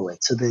don't deal with.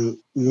 So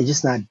they're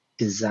just not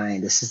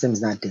designed. The system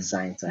is not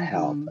designed to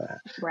help.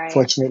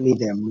 Fortunately,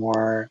 there are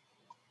more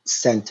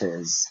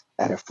centers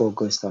that are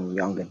focused on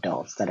young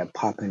adults that are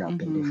popping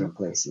up in different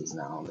places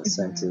now. The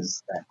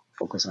centers that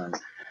focus on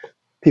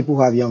people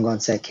who have young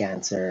onset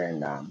cancer,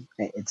 and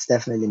it's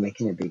definitely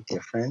making a big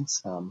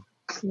difference.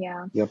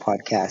 Your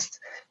podcast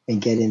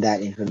and getting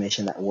that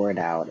information, that word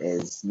out,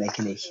 is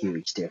making a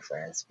huge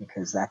difference,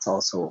 because that's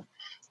also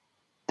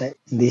that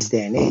in this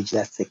day and age,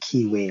 that's the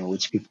key way in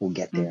which people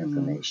get their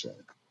information,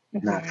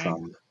 not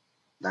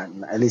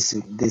at least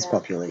in this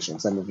population,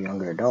 some of the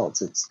younger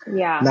adults. It's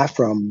not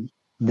from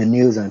the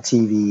news on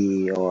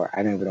TV, or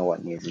I don't even know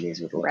what news it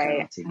is with what's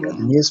on TV. Or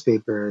the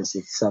newspapers,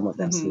 if some of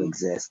them still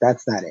exist.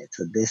 That's not it.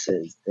 So this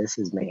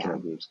is making a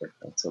huge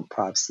difference. So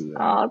props to you.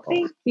 Oh,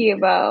 thank you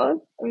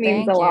both. It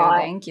means a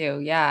lot. Thank you.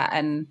 Yeah.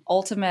 And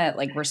ultimate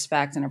like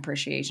respect and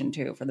appreciation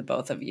too for the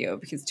both of you,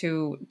 because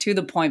to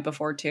the point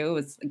before too,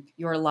 is like,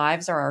 your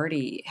lives are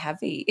already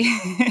heavy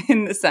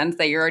in the sense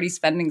that you're already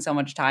spending so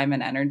much time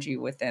and energy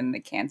within the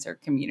cancer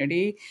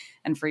community.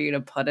 And for you to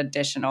put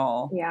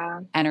additional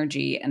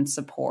energy and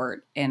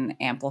support in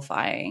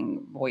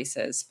amplifying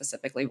voices,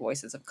 specifically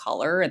voices of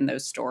color in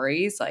those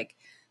stories, like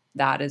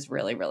that is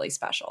really, really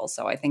special.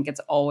 So I think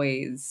it's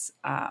always,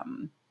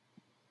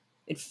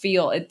 it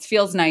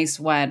feels nice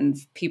when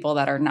people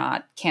that are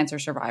not cancer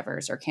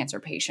survivors or cancer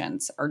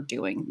patients are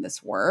doing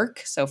this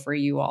work. So for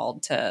you all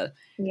to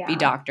be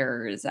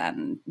doctors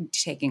and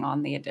taking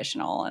on the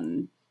additional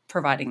and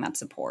providing that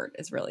support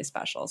is really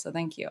special. So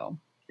thank you.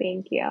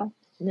 Thank you.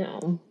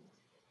 No.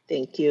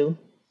 Thank you.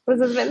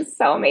 This has been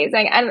so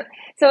amazing. And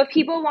so if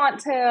people want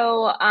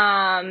to,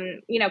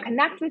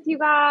 connect with you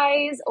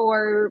guys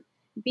or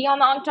be on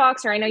the Onk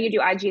Docs, or I know you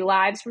do IG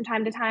Lives from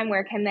time to time,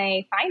 where can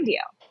they find you?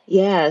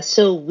 Yeah,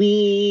 so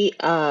we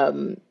are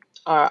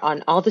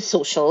on all the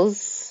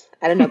socials.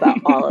 I don't know about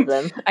all of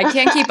them. I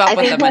can't keep up I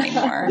with think them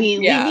anymore. we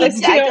Yeah. need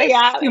There's too,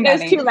 yeah, Too there's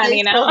many. too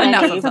many there's so now.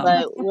 Enough many, of them.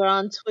 but we're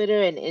on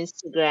Twitter and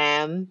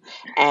Instagram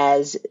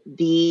as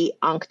the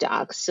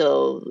Oncdocs.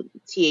 So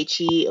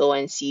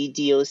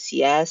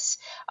TheOncDocs.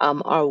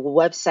 Our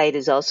website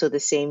is also the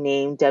same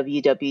name,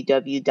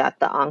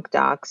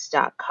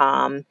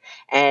 www.theoncdocs.com.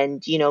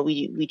 And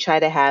we try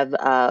to have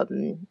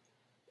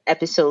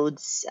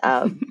episodes,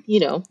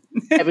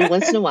 every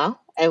once in a while.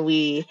 And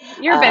we,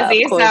 You're of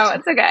busy, course, so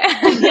it's okay.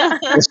 Yeah.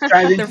 We're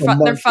striving They're for fun.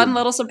 They're monthly. fun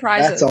little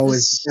surprises.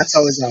 That's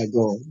always our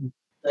goal.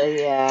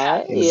 yeah.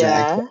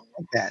 Exactly.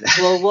 Like that.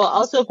 Well, we'll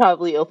also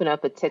probably open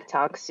up a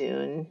TikTok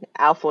soon.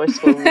 I'll force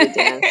Philly to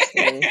dance,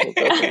 and we'll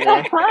go from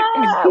there.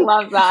 I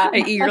love that. I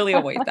eagerly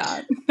await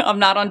that. I'm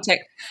not on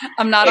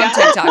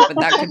TikTok, but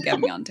that could get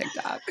me on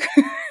TikTok.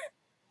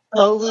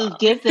 Olu,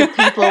 give the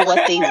people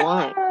what they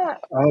want.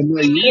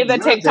 We need the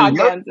TikTok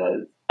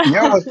dances.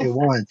 You're what they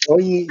want.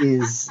 Oyi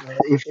is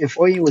if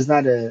Oyi was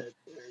not a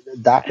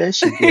doctor,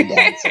 she'd be a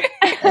dancer,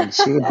 and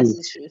she would be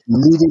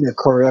leading a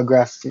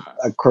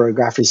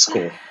choreography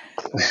school.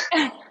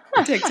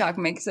 TikTok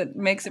makes it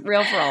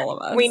real for all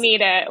of us. We need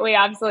it. We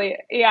absolutely,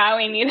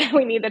 we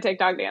need the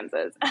TikTok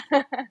dances.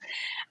 And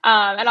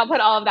I'll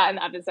put all of that in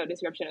the episode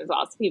description as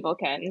well, so people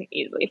can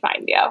easily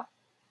find you.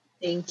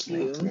 Thank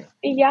you.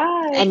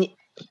 Yeah. And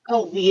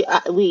we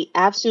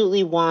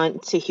absolutely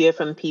want to hear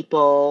from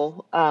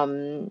people.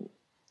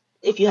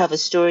 If you have a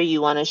story you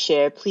want to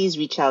share, please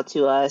reach out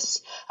to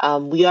us.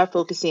 We are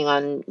focusing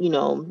on,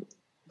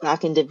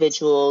 Black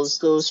individuals,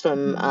 those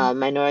from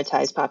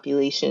minoritized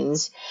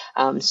populations.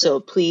 So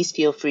please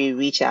feel free to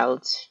reach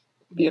out.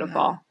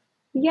 Beautiful.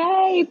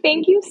 Yay.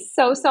 Thank you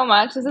so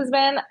much. This has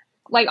been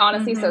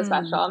honestly so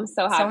special. I'm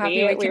so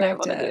happy we were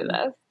able to do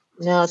this.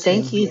 No,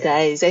 thank you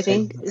guys. I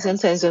think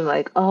sometimes I'm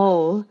like,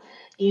 what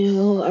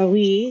are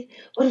we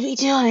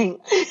doing?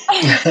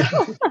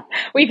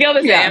 We feel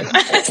the same.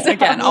 So,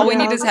 again, all we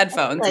need is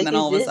headphones, and then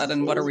all of a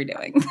sudden, what are we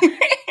doing?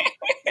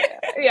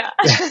 Yeah.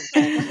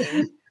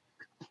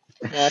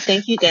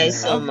 Thank you guys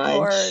so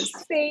much.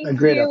 Thank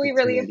you. We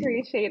really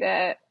appreciate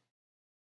it.